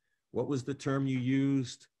about, what was the term you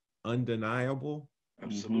used? Undeniable?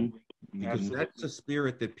 Absolutely. Because that's a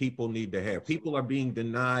spirit that people need to have. People are being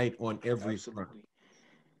denied on every front.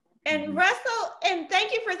 And Russell, and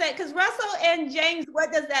thank you for that, because Russell and James,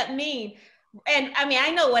 what does that mean? And I mean, I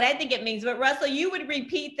know what I think it means, but Russell, you would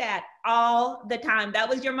repeat that all the time. That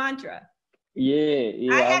was your mantra. Yeah.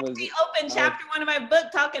 I actually opened chapter 1 of my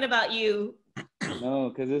book talking about you. No,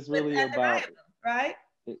 because it's really about, right?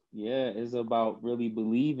 It's about really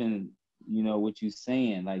believing, what you're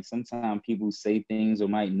saying. Like, sometimes people say things or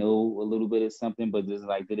might know a little bit of something, but it's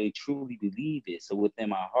like, do they truly believe it? So within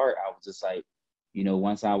my heart, I was just like,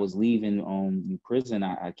 once I was leaving prison,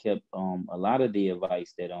 I kept a lot of the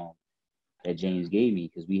advice that James gave me,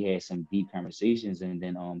 because we had some deep conversations, and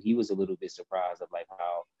then he was a little bit surprised of like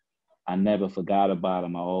how I never forgot about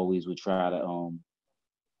him. I always would try to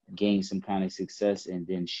gain some kind of success and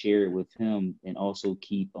then share it with him, and also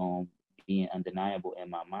keep being undeniable in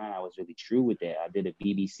my mind, I was really true with that. I did a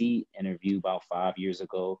BBC interview about 5 years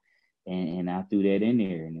ago, and I threw that in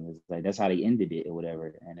there, and it was like, that's how they ended it or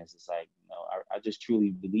whatever. And it's just like, you know, I just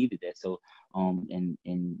truly believed that. So, and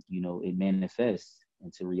you know, it manifests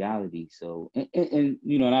into reality. So, and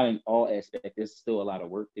you know, not in all aspects, there's still a lot of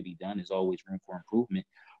work to be done. There's always room for improvement,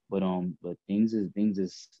 but things is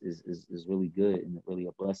really good and really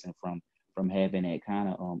a blessing from having that kind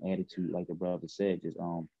of attitude, like the brother said, just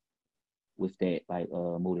with that like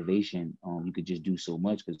motivation, you could just do so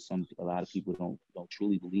much, because a lot of people don't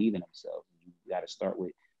truly believe in themselves. You got to start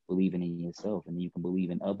with believing in yourself, and then you can believe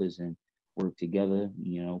in others and work together,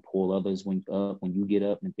 you know, pull others when you get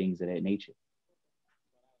up, and things of that nature.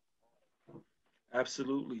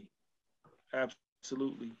 Absolutely.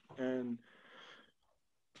 Absolutely. And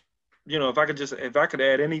you know, if I could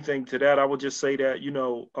add anything to that, I would just say that,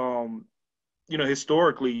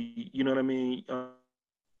 historically, you know what I mean?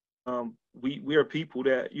 We are people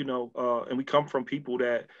that, and we come from people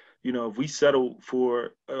that, if we settle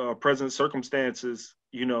for present circumstances,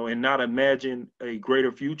 and not imagine a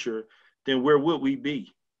greater future, then where would we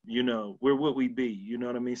be? Where would we be? You know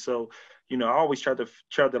what I mean? So, I always try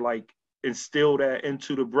to like instill that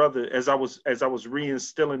into the brother as I was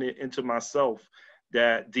reinstilling it into myself,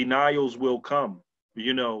 that denials will come,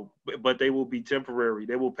 but they will be temporary.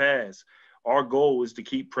 They will pass. Our goal is to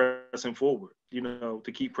keep pressing forward,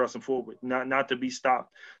 to keep pressing forward, not to be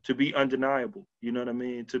stopped, to be undeniable. You know what I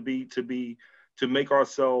mean? To make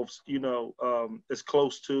ourselves, as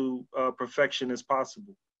close to perfection as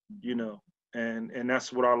possible, and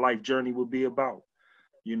that's what our life journey will be about,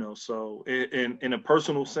 so in a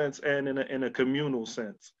personal sense and in a communal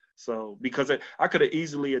sense. So, because I could have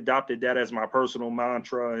easily adopted that as my personal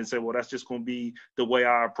mantra and said, well, that's just going to be the way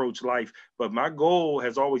I approach life. But my goal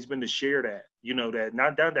has always been to share that, that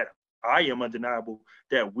not that I am undeniable,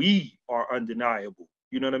 that we are undeniable.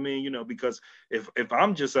 You know what I mean? Because if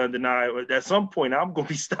I'm just undeniable, at some point I'm going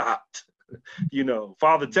to be stopped.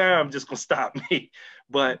 Father Time just going to stop me.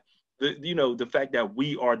 But the fact that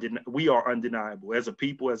we are undeniable as a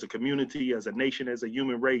people, as a community, as a nation, as a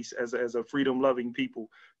human race, as a freedom-loving people,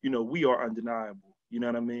 we are undeniable. You know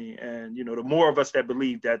what I mean? And the more of us that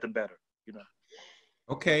believe that, the better.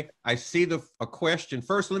 Okay, I see a question.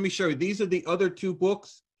 First, let me show you. These are the other two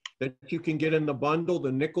books that you can get in the bundle: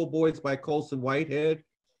 The Nickel Boys by Colson Whitehead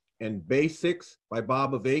and Basics by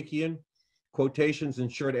Bob Avakian. Quotations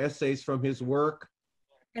and short essays from his work.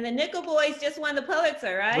 And the Nickel Boys just won the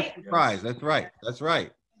Pulitzer, right? No surprise. That's right. That's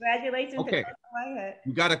right. Congratulations okay. to Whitehead.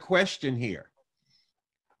 You got a question here.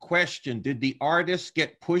 Question: did the artists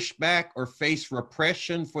get pushback or face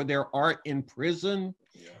repression for their art in prison?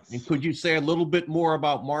 Yes. And could you say a little bit more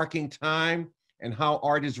about Marking Time and how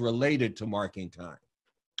art is related to Marking Time?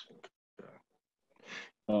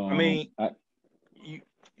 I mean,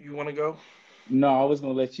 you want to go? No, I was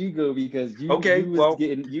gonna let you go because you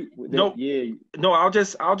No, I'll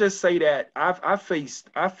just say that I faced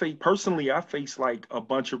personally like a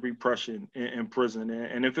bunch of repression in prison,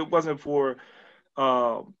 and if it wasn't for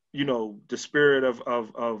the spirit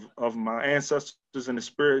of my ancestors and the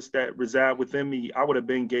spirits that reside within me, I would have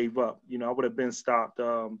been gave up. I would have been stopped.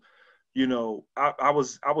 I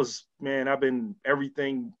was man, I've been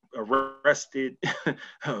everything, arrested,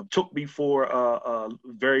 took me for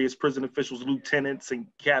various prison officials, lieutenants and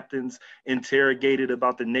captains, interrogated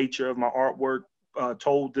about the nature of my artwork,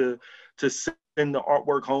 told to send the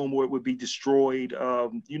artwork home or it would be destroyed, had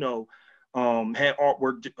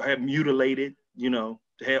artwork had mutilated,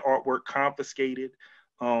 had artwork confiscated,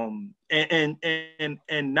 and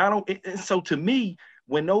not only, and so to me,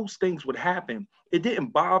 when those things would happen, it didn't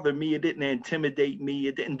bother me. It didn't intimidate me.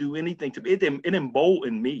 It didn't do anything to me. It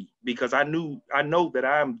emboldened me, because I know that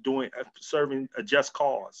I'm serving a just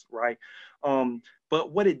cause, right?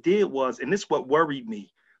 But what it did was, and this is what worried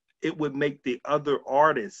me, it would make the other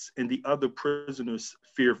artists and the other prisoners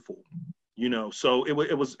fearful, So it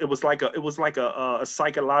was like a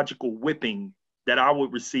psychological whipping that I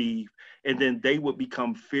would receive, and then they would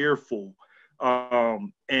become fearful.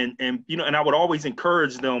 And I would always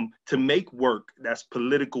encourage them to make work that's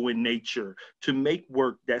political in nature, to make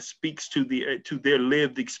work that speaks to their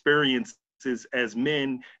lived experiences as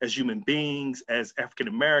men, as human beings, as African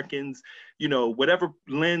Americans, whatever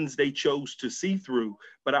lens they chose to see through.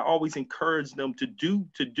 But I always encourage them to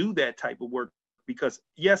do that type of work, because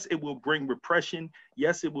yes, it will bring repression.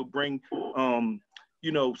 Yes, it will bring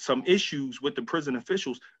some issues with the prison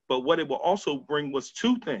officials. But what it will also bring was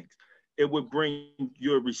two things. It would bring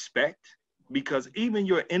your respect, because even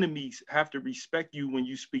your enemies have to respect you when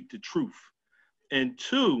you speak the truth. And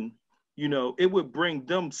two, it would bring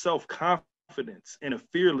them self-confidence, confidence and a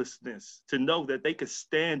fearlessness to know that they could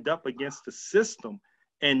stand up against the system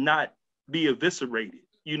and not be eviscerated,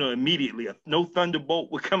 immediately. No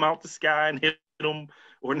thunderbolt would come out the sky and hit them,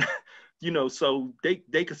 or not, so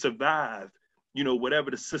they could survive,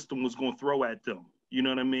 whatever the system was going to throw at them. You know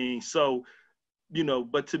what I mean? So,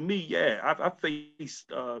 but to me, yeah, I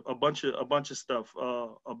faced a bunch of stuff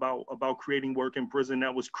about creating work in prison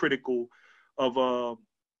that was critical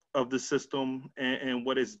of the system and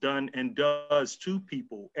what it's done and does to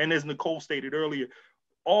people. And as Nicole stated earlier,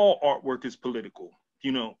 all artwork is political.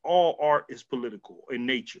 All art is political in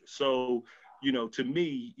nature. So, to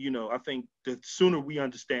me, I think the sooner we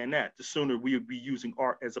understand that, the sooner we would be using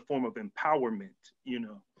art as a form of empowerment.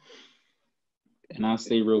 And I'll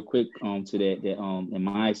say real quick to that in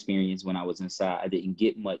my experience when I was inside, I didn't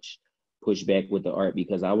get much pushback with the art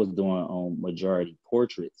because I was doing majority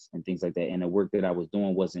portraits and things like that. And the work that I was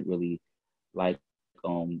doing wasn't really like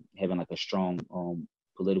having like a strong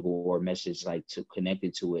political or message like to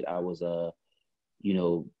connected to it. I was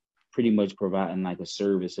pretty much providing like a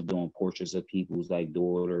service of doing portraits of people's like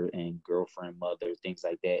daughter and girlfriend, mother, things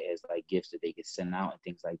like that as like gifts that they could send out and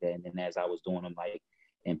things like that. And then as I was doing them like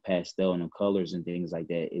in pastel and colors and things like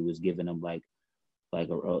that, it was giving them like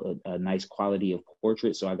a nice quality of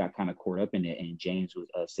portrait. So I got kind of caught up in it. And James would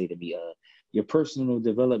say to me, your personal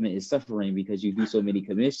development is suffering because you do so many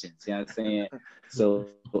commissions. You know what I'm saying? So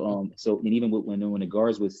and even when the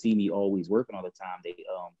guards would see me always working all the time,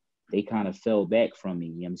 they kind of fell back from me.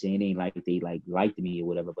 You know what I'm saying? It ain't like they like liked me or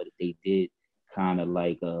whatever, but they did kind of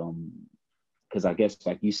like, because I guess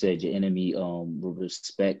like you said, your enemy will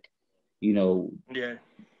respect, yeah,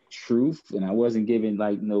 truth. And I wasn't giving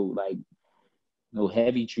no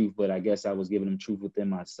heavy truth, but I guess I was giving them truth within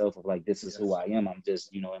myself of like, this is who I am. I'm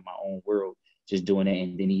just, in my own world, just doing it.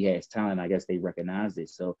 And then he has talent. I guess they recognized it.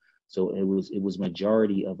 So it was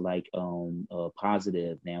majority of like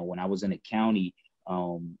positive. Now, when I was in the county,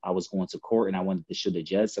 I was going to court and I wanted to show the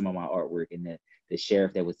judge some of my artwork, and the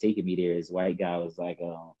sheriff that was taking me there, this white guy, was like,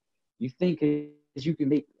 you think that you can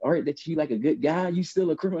make art that you like a good guy, you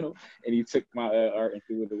still a criminal? And he took my art and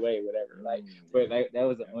threw it away, whatever. Like, but like, that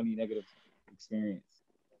was the only negative experience.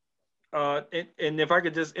 And if I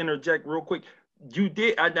could just interject real quick, you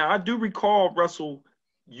did. I do recall, Russell,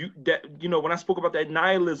 when I spoke about that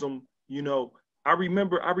nihilism, I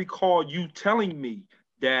recall you telling me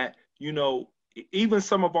that, even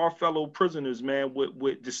some of our fellow prisoners, man,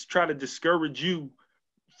 would just try to discourage you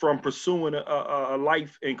from pursuing a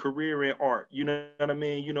life and career in art. You know what I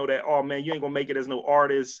mean? That, oh man, you ain't gonna make it as no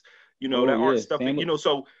artist. Art stuff. Family,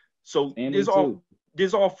 so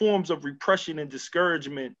there's all forms of repression and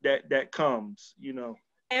discouragement that comes.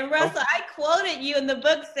 And Russell, I quoted you in the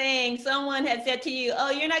book saying someone had said to you, "Oh,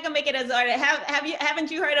 you're not gonna make it as an artist.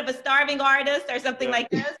 Haven't you heard of a starving artist or something like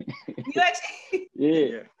this?" You actually,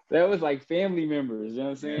 yeah. That was like family members, you know what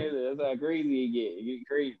I'm saying? Yeah. That's how crazy it get. It get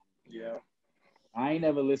crazy. Yeah. I ain't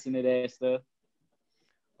never listened to that stuff.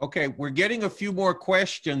 Okay, we're getting a few more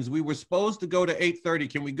questions. We were supposed to go to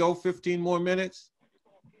 8:30. Can we go 15 more minutes?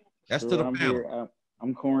 That's sure, to the panel.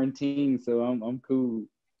 I'm quarantined, so I'm cool.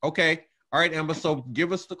 Okay. All right, Emma, so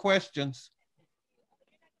give us the questions.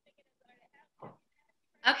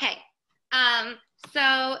 Okay.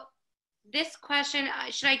 So this question,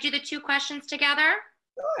 should I do the two questions together?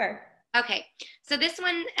 Sure. Okay, so this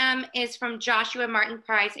one is from Joshua Martin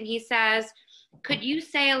Price, and he says, could you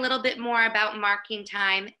say a little bit more about marking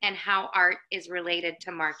time and how art is related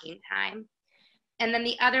to marking time? And then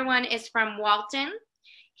the other one is from Walton.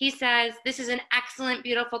 He says, this is an excellent,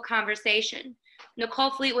 beautiful conversation.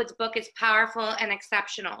 Nicole Fleetwood's book is powerful and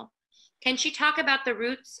exceptional. Can she talk about the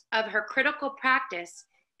roots of her critical practice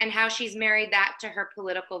and how she's married that to her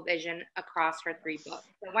political vision across her 3 books?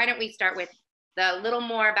 So why don't we start with the little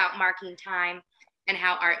more about marking time and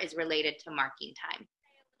how art is related to marking time?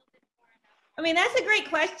 I mean, that's a great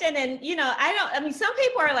question. And, some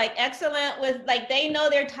people are like excellent with like, they know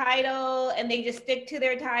their title and they just stick to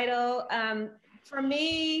their title. For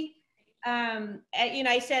me,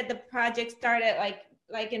 I said the project started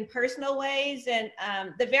like in personal ways. And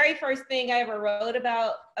the very first thing I ever wrote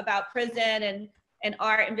about prison and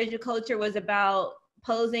art and visual culture was about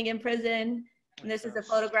posing in prison. And this is a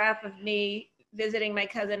photograph of me visiting my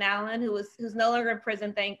cousin Alan, who's no longer in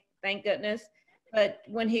prison, thank goodness. But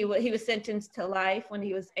when he was sentenced to life when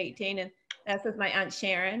he was 18, and that's with my Aunt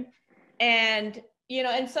Sharon. And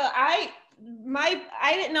and so I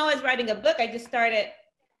didn't know I was writing a book. I just started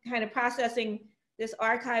kind of processing this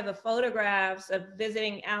archive of photographs of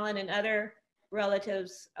visiting Alan and other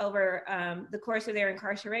relatives over the course of their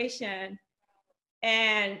incarceration.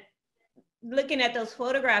 And looking at those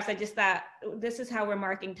photographs, I just thought, this is how we're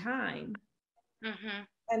marking time. Mm-hmm.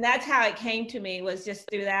 And that's how it came to me, was just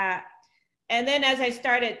through that. And then as I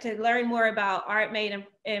started to learn more about art made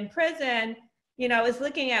in prison, you know, I was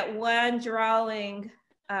looking at one drawing.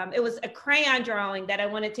 It was a crayon drawing that I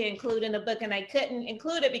wanted to include in the book, and I couldn't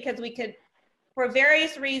include it because we could, for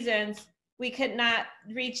various reasons, we could not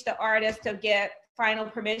reach the artist to get final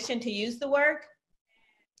permission to use the work.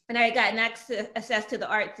 And I had gotten access to the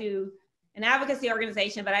art through an advocacy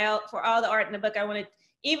organization, but for all the art in the book, I wanted,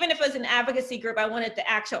 even if it was an advocacy group, I wanted the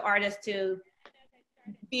actual artist to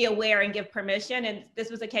be aware and give permission. And this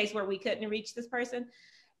was a case where we couldn't reach this person,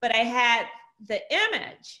 but I had the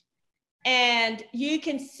image, and you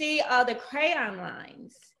can see all the crayon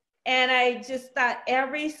lines. And I just thought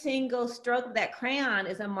every single stroke of that crayon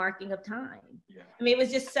is a marking of time. Yeah. I mean, it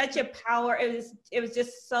was just such a power. It was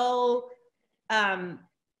just so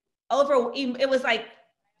it was like,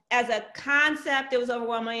 as a concept, it was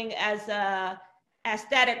overwhelming. As a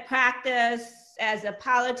aesthetic practice, as a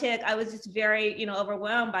politic, I was just very, you know,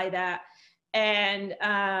 overwhelmed by that. And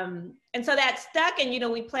so that stuck. And, you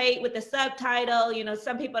know, we played with the subtitle. You know,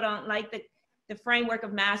 some people don't like the framework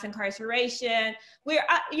of mass incarceration. We're,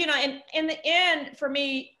 you know, in the end, for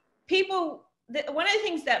me, people, one of the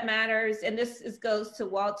things that matters, and this goes to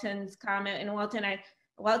Walton's comment, and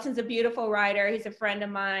Walton's a beautiful writer. He's a friend of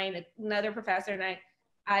mine, another professor, and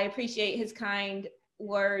I appreciate his kind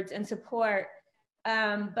words and support.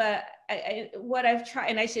 But what I've tried,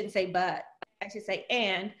 and I shouldn't say but, I should say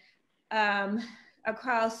and,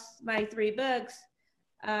 across my 3 books,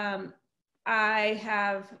 I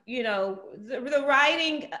have, you know, the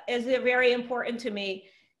writing is very important to me.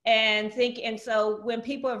 And so when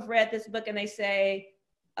people have read this book and they say,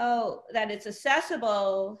 oh, that it's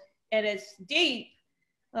accessible and it's deep,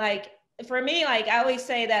 like, for me, like, I always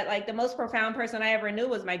say that, like, the most profound person I ever knew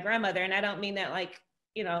was my grandmother. And I don't mean that, like,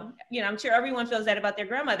 you know, I'm sure everyone feels that about their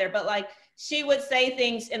grandmother, but, like, she would say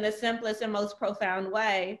things in the simplest and most profound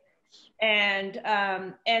way. And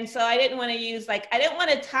so I didn't want to use, like, I didn't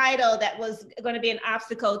want a title that was going to be an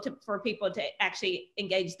obstacle for people to actually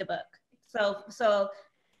engage the book. So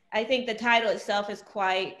I think the title itself is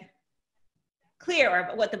quite clear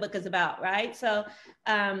about what the book is about, right? So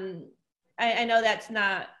I know that's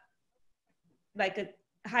not like a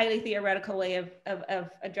highly theoretical way of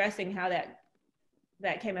addressing how that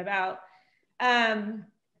came about. And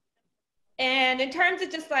in terms of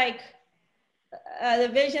just like the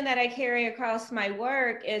vision that I carry across my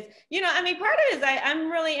work is, you know, I mean, part of it is I'm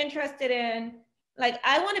really interested in, like,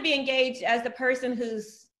 I want to be engaged as the person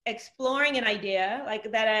who's exploring an idea, like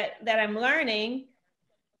that I'm learning.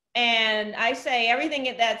 And I say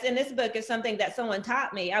everything that's in this book is something that someone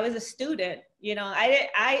taught me. I was a student, you know, I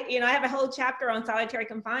have a whole chapter on solitary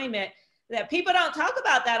confinement that people don't talk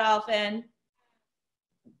about that often.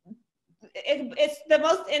 It's the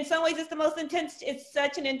most, in some ways, it's the most intense. It's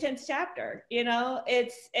such an intense chapter, you know. I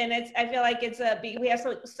feel like we have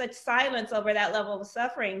such silence over that level of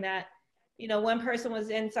suffering that, you know, one person was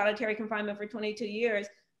in solitary confinement for 22 years.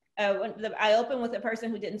 I opened with a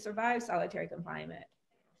person who didn't survive solitary confinement.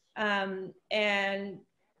 And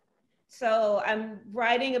so I'm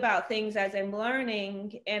writing about things as I'm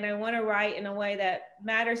learning, and I want to write in a way that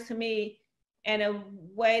matters to me, in a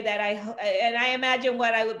way that I imagine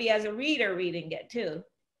what I would be as a reader reading it too.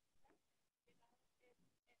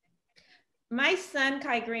 My son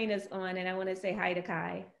Kai Green is on, and I want to say hi to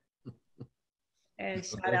Kai. And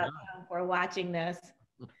shout out to him for watching this.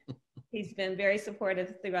 He's been very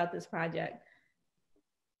supportive throughout this project.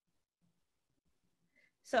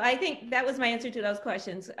 So I think that was my answer to those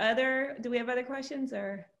questions. Do we have other questions,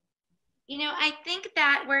 or? You know, I think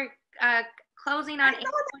that we're closing on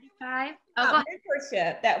 8:45.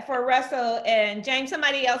 Mentorship, that for Russell and James.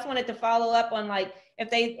 Somebody else wanted to follow up on, like,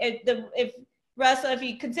 if Russell, if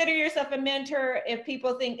you consider yourself a mentor, if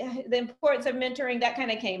people think the importance of mentoring, that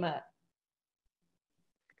kind of came up.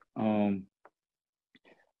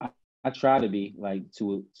 I try to be, like,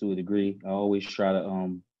 to a degree. I always try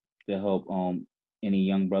to help any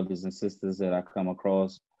young brothers and sisters that I come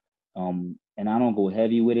across. And I don't go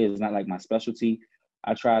heavy with it. It's not like my specialty.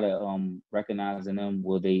 I try to recognize in them,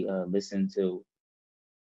 will they listen to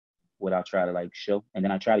what I try to, like, show, and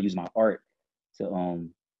then I try to use my art to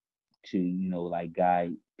you know, like,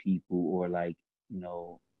 guide people, or, like, you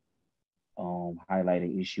know, highlight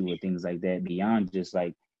an issue or things like that, beyond just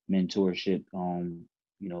like mentorship,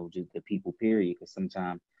 you know, just the people period, because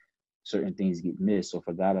sometimes certain things get missed or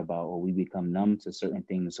forgot about, or we become numb to certain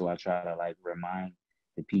things. So I try to, like, remind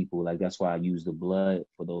the people, like, that's why I use the blood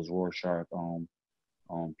for those Rorschach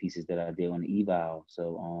pieces that I did on the eval.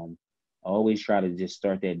 So I always try to just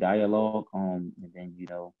start that dialogue, and then, you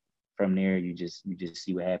know, from there you just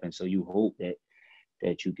see what happens. So you hope that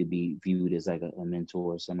that you could be viewed as like a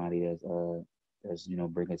mentor or somebody that's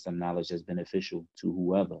bringing some knowledge that's beneficial to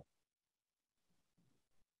whoever.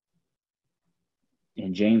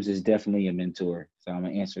 And James is definitely a mentor, so I'm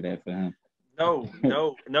gonna answer that for him. No.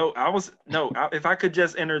 If I could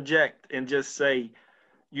just interject and just say,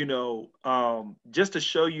 just to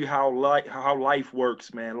show you how life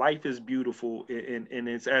works, man. Life is beautiful in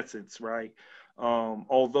its essence, right?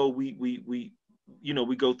 Although we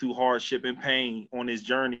go through hardship and pain on this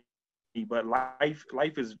journey, but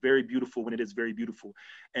life is very beautiful when it is very beautiful.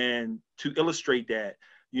 And to illustrate that,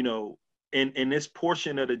 in this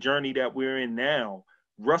portion of the journey that we're in now,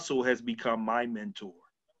 Russell has become my mentor.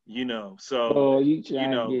 So oh, you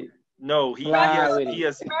trying to get no, he has.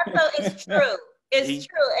 Russell, it's true. It's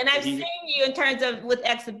true. And I've seen you in terms of with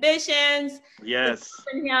exhibitions. Yes.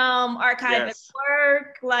 Him archiving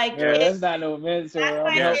work. Like, that's not no mentor.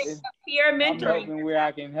 I'm peer mentoring. I'm helping where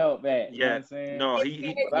I can help at. You know what I'm saying? No,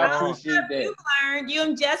 I appreciate that. You've learned, you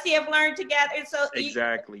and Jesse have learned together. So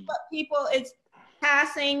exactly. People, it's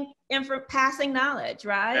passing knowledge,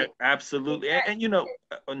 right? Absolutely. And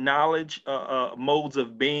knowledge, modes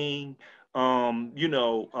of being,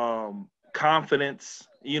 confidence,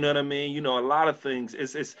 you know what I mean? A lot of things.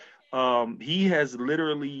 He has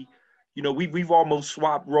literally, we've almost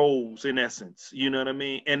swapped roles in essence, you know what I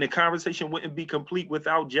mean? And the conversation wouldn't be complete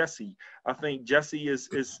without Jesse. I think Jesse is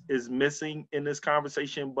missing in this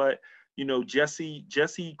conversation, but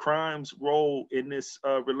Jesse Crime's role in this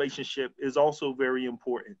relationship is also very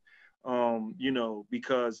important.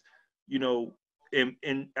 Because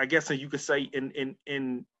and I guess you could say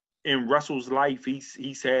in Russell's life,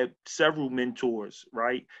 he's had several mentors,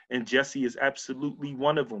 right? And Jesse is absolutely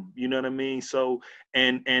one of them. You know what I mean? So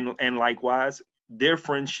and likewise, their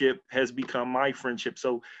friendship has become my friendship.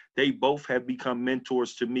 So they both have become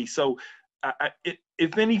mentors to me. So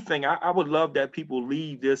if anything, I would love that people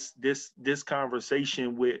leave this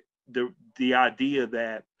conversation with the idea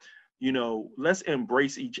that let's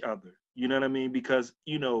embrace each other. You know what I mean? Because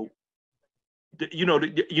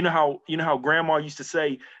how grandma used to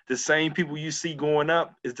say, the same people you see going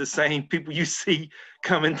up is the same people you see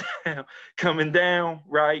coming down,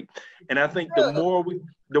 right? And I think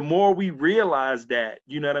the more we realize that,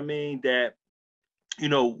 you know what I mean, that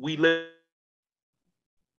we live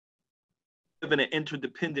in an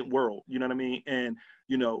interdependent world, you know what I mean? And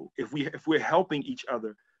if we're helping each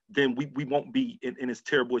other, then we won't be in as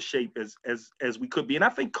terrible a shape as we could be. And I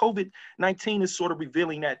think COVID-19 is sort of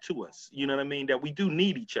revealing that to us, you know what I mean? That we do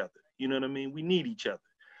need each other, you know what I mean? We need each other,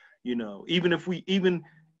 even if we, even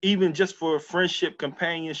just for friendship,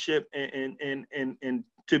 companionship, and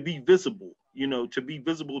to be visible, to be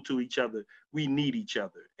visible to each other, we need each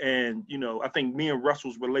other. And, I think me and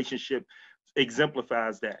Russell's relationship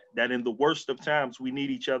exemplifies that in the worst of times, we need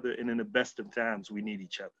each other. And in the best of times, we need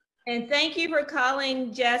each other. And thank you for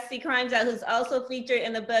calling Jesse Crimes out, who's also featured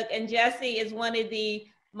in the book. And Jesse is one of the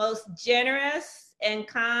most generous and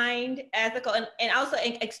kind, ethical, and also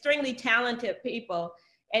extremely talented people.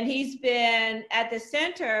 And he's been at the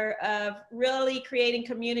center of really creating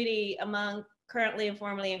community among currently and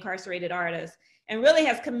formerly incarcerated artists, and really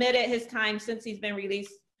has committed his time since he's been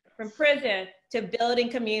released from prison to building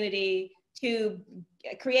community, to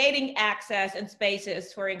creating access and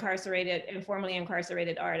spaces for incarcerated and formerly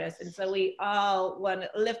incarcerated artists. And so we all want to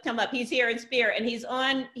lift him up. He's here in spirit, and he's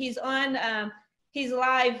live,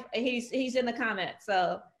 he's in the comments.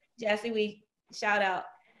 So Jesse, we shout out.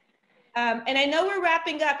 And I know we're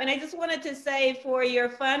wrapping up, and I just wanted to say, for your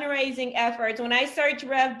fundraising efforts, when I search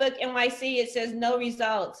Rev Book NYC, it says no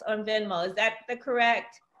results on Venmo. Is that the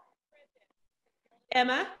correct,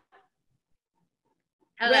 Emma?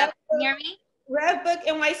 Hello, can you hear me? Rev Book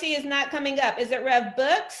NYC is not coming up. Is it Rev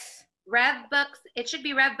Books? Rev Books, it should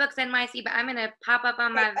be Rev Books NYC, but I'm gonna pop up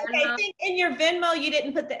on my Venmo. Okay, I think in your Venmo, you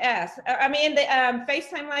didn't put the S. I mean, the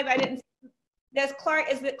FaceTime Live, I didn't. Is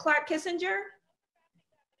it Clark Kissinger?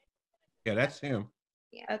 Yeah, that's him.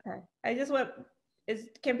 Yeah. Okay, I just want,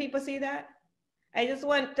 can people see that? I just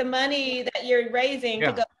want the money that you're raising to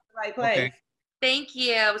go to the right place. Okay. Thank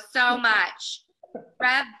you so much.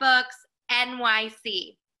 Rev Books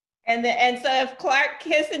NYC. And so if Clark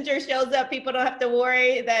Kissinger shows up, people don't have to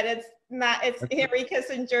worry that it's Henry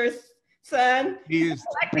Kissinger's son. He is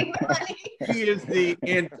the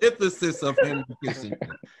antithesis of Henry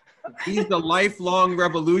Kissinger. He's a lifelong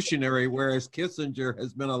revolutionary, whereas Kissinger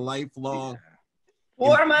has been a lifelong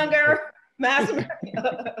warmonger, mass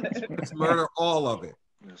murder, all of it.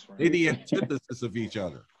 That's right. They're the antithesis of each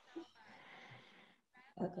other.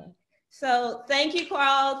 Okay. So thank you,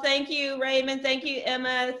 Carl. Thank you, Raymond. Thank you,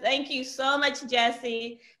 Emma. Thank you so much,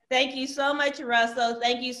 Jesse. Thank you so much, Russell.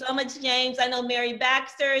 Thank you so much, James. I know Mary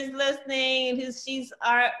Baxter is listening, she's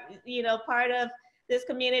our, part of this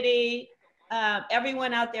community.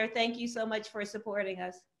 Everyone out there, thank you so much for supporting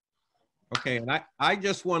us. Okay, and I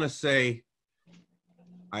just want to say,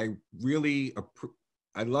 I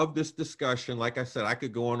love this discussion. Like I said, I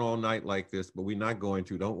could go on all night like this, but we're not going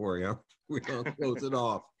to. Don't worry, we're going to close it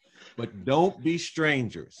off. But don't be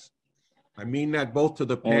strangers. I mean that both to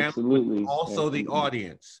the panel, Absolutely. but also Absolutely. the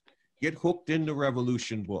audience. Get hooked into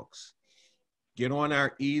Revolution Books. Get on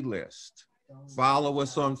our e-list. Follow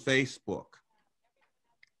us on Facebook.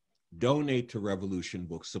 Donate to Revolution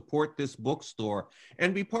Books. Support this bookstore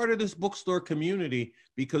and be part of this bookstore community,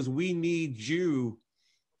 because we need you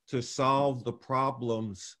to solve the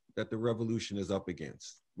problems that the revolution is up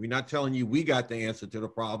against. We're not telling you we got the answer to the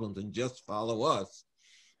problems and just follow us.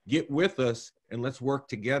 Get with us and let's work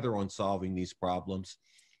together on solving these problems.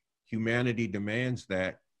 Humanity demands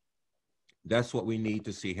that. That's what we need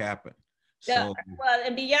to see happen. So, well,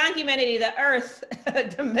 and beyond humanity, the earth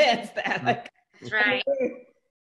demands that. That's right.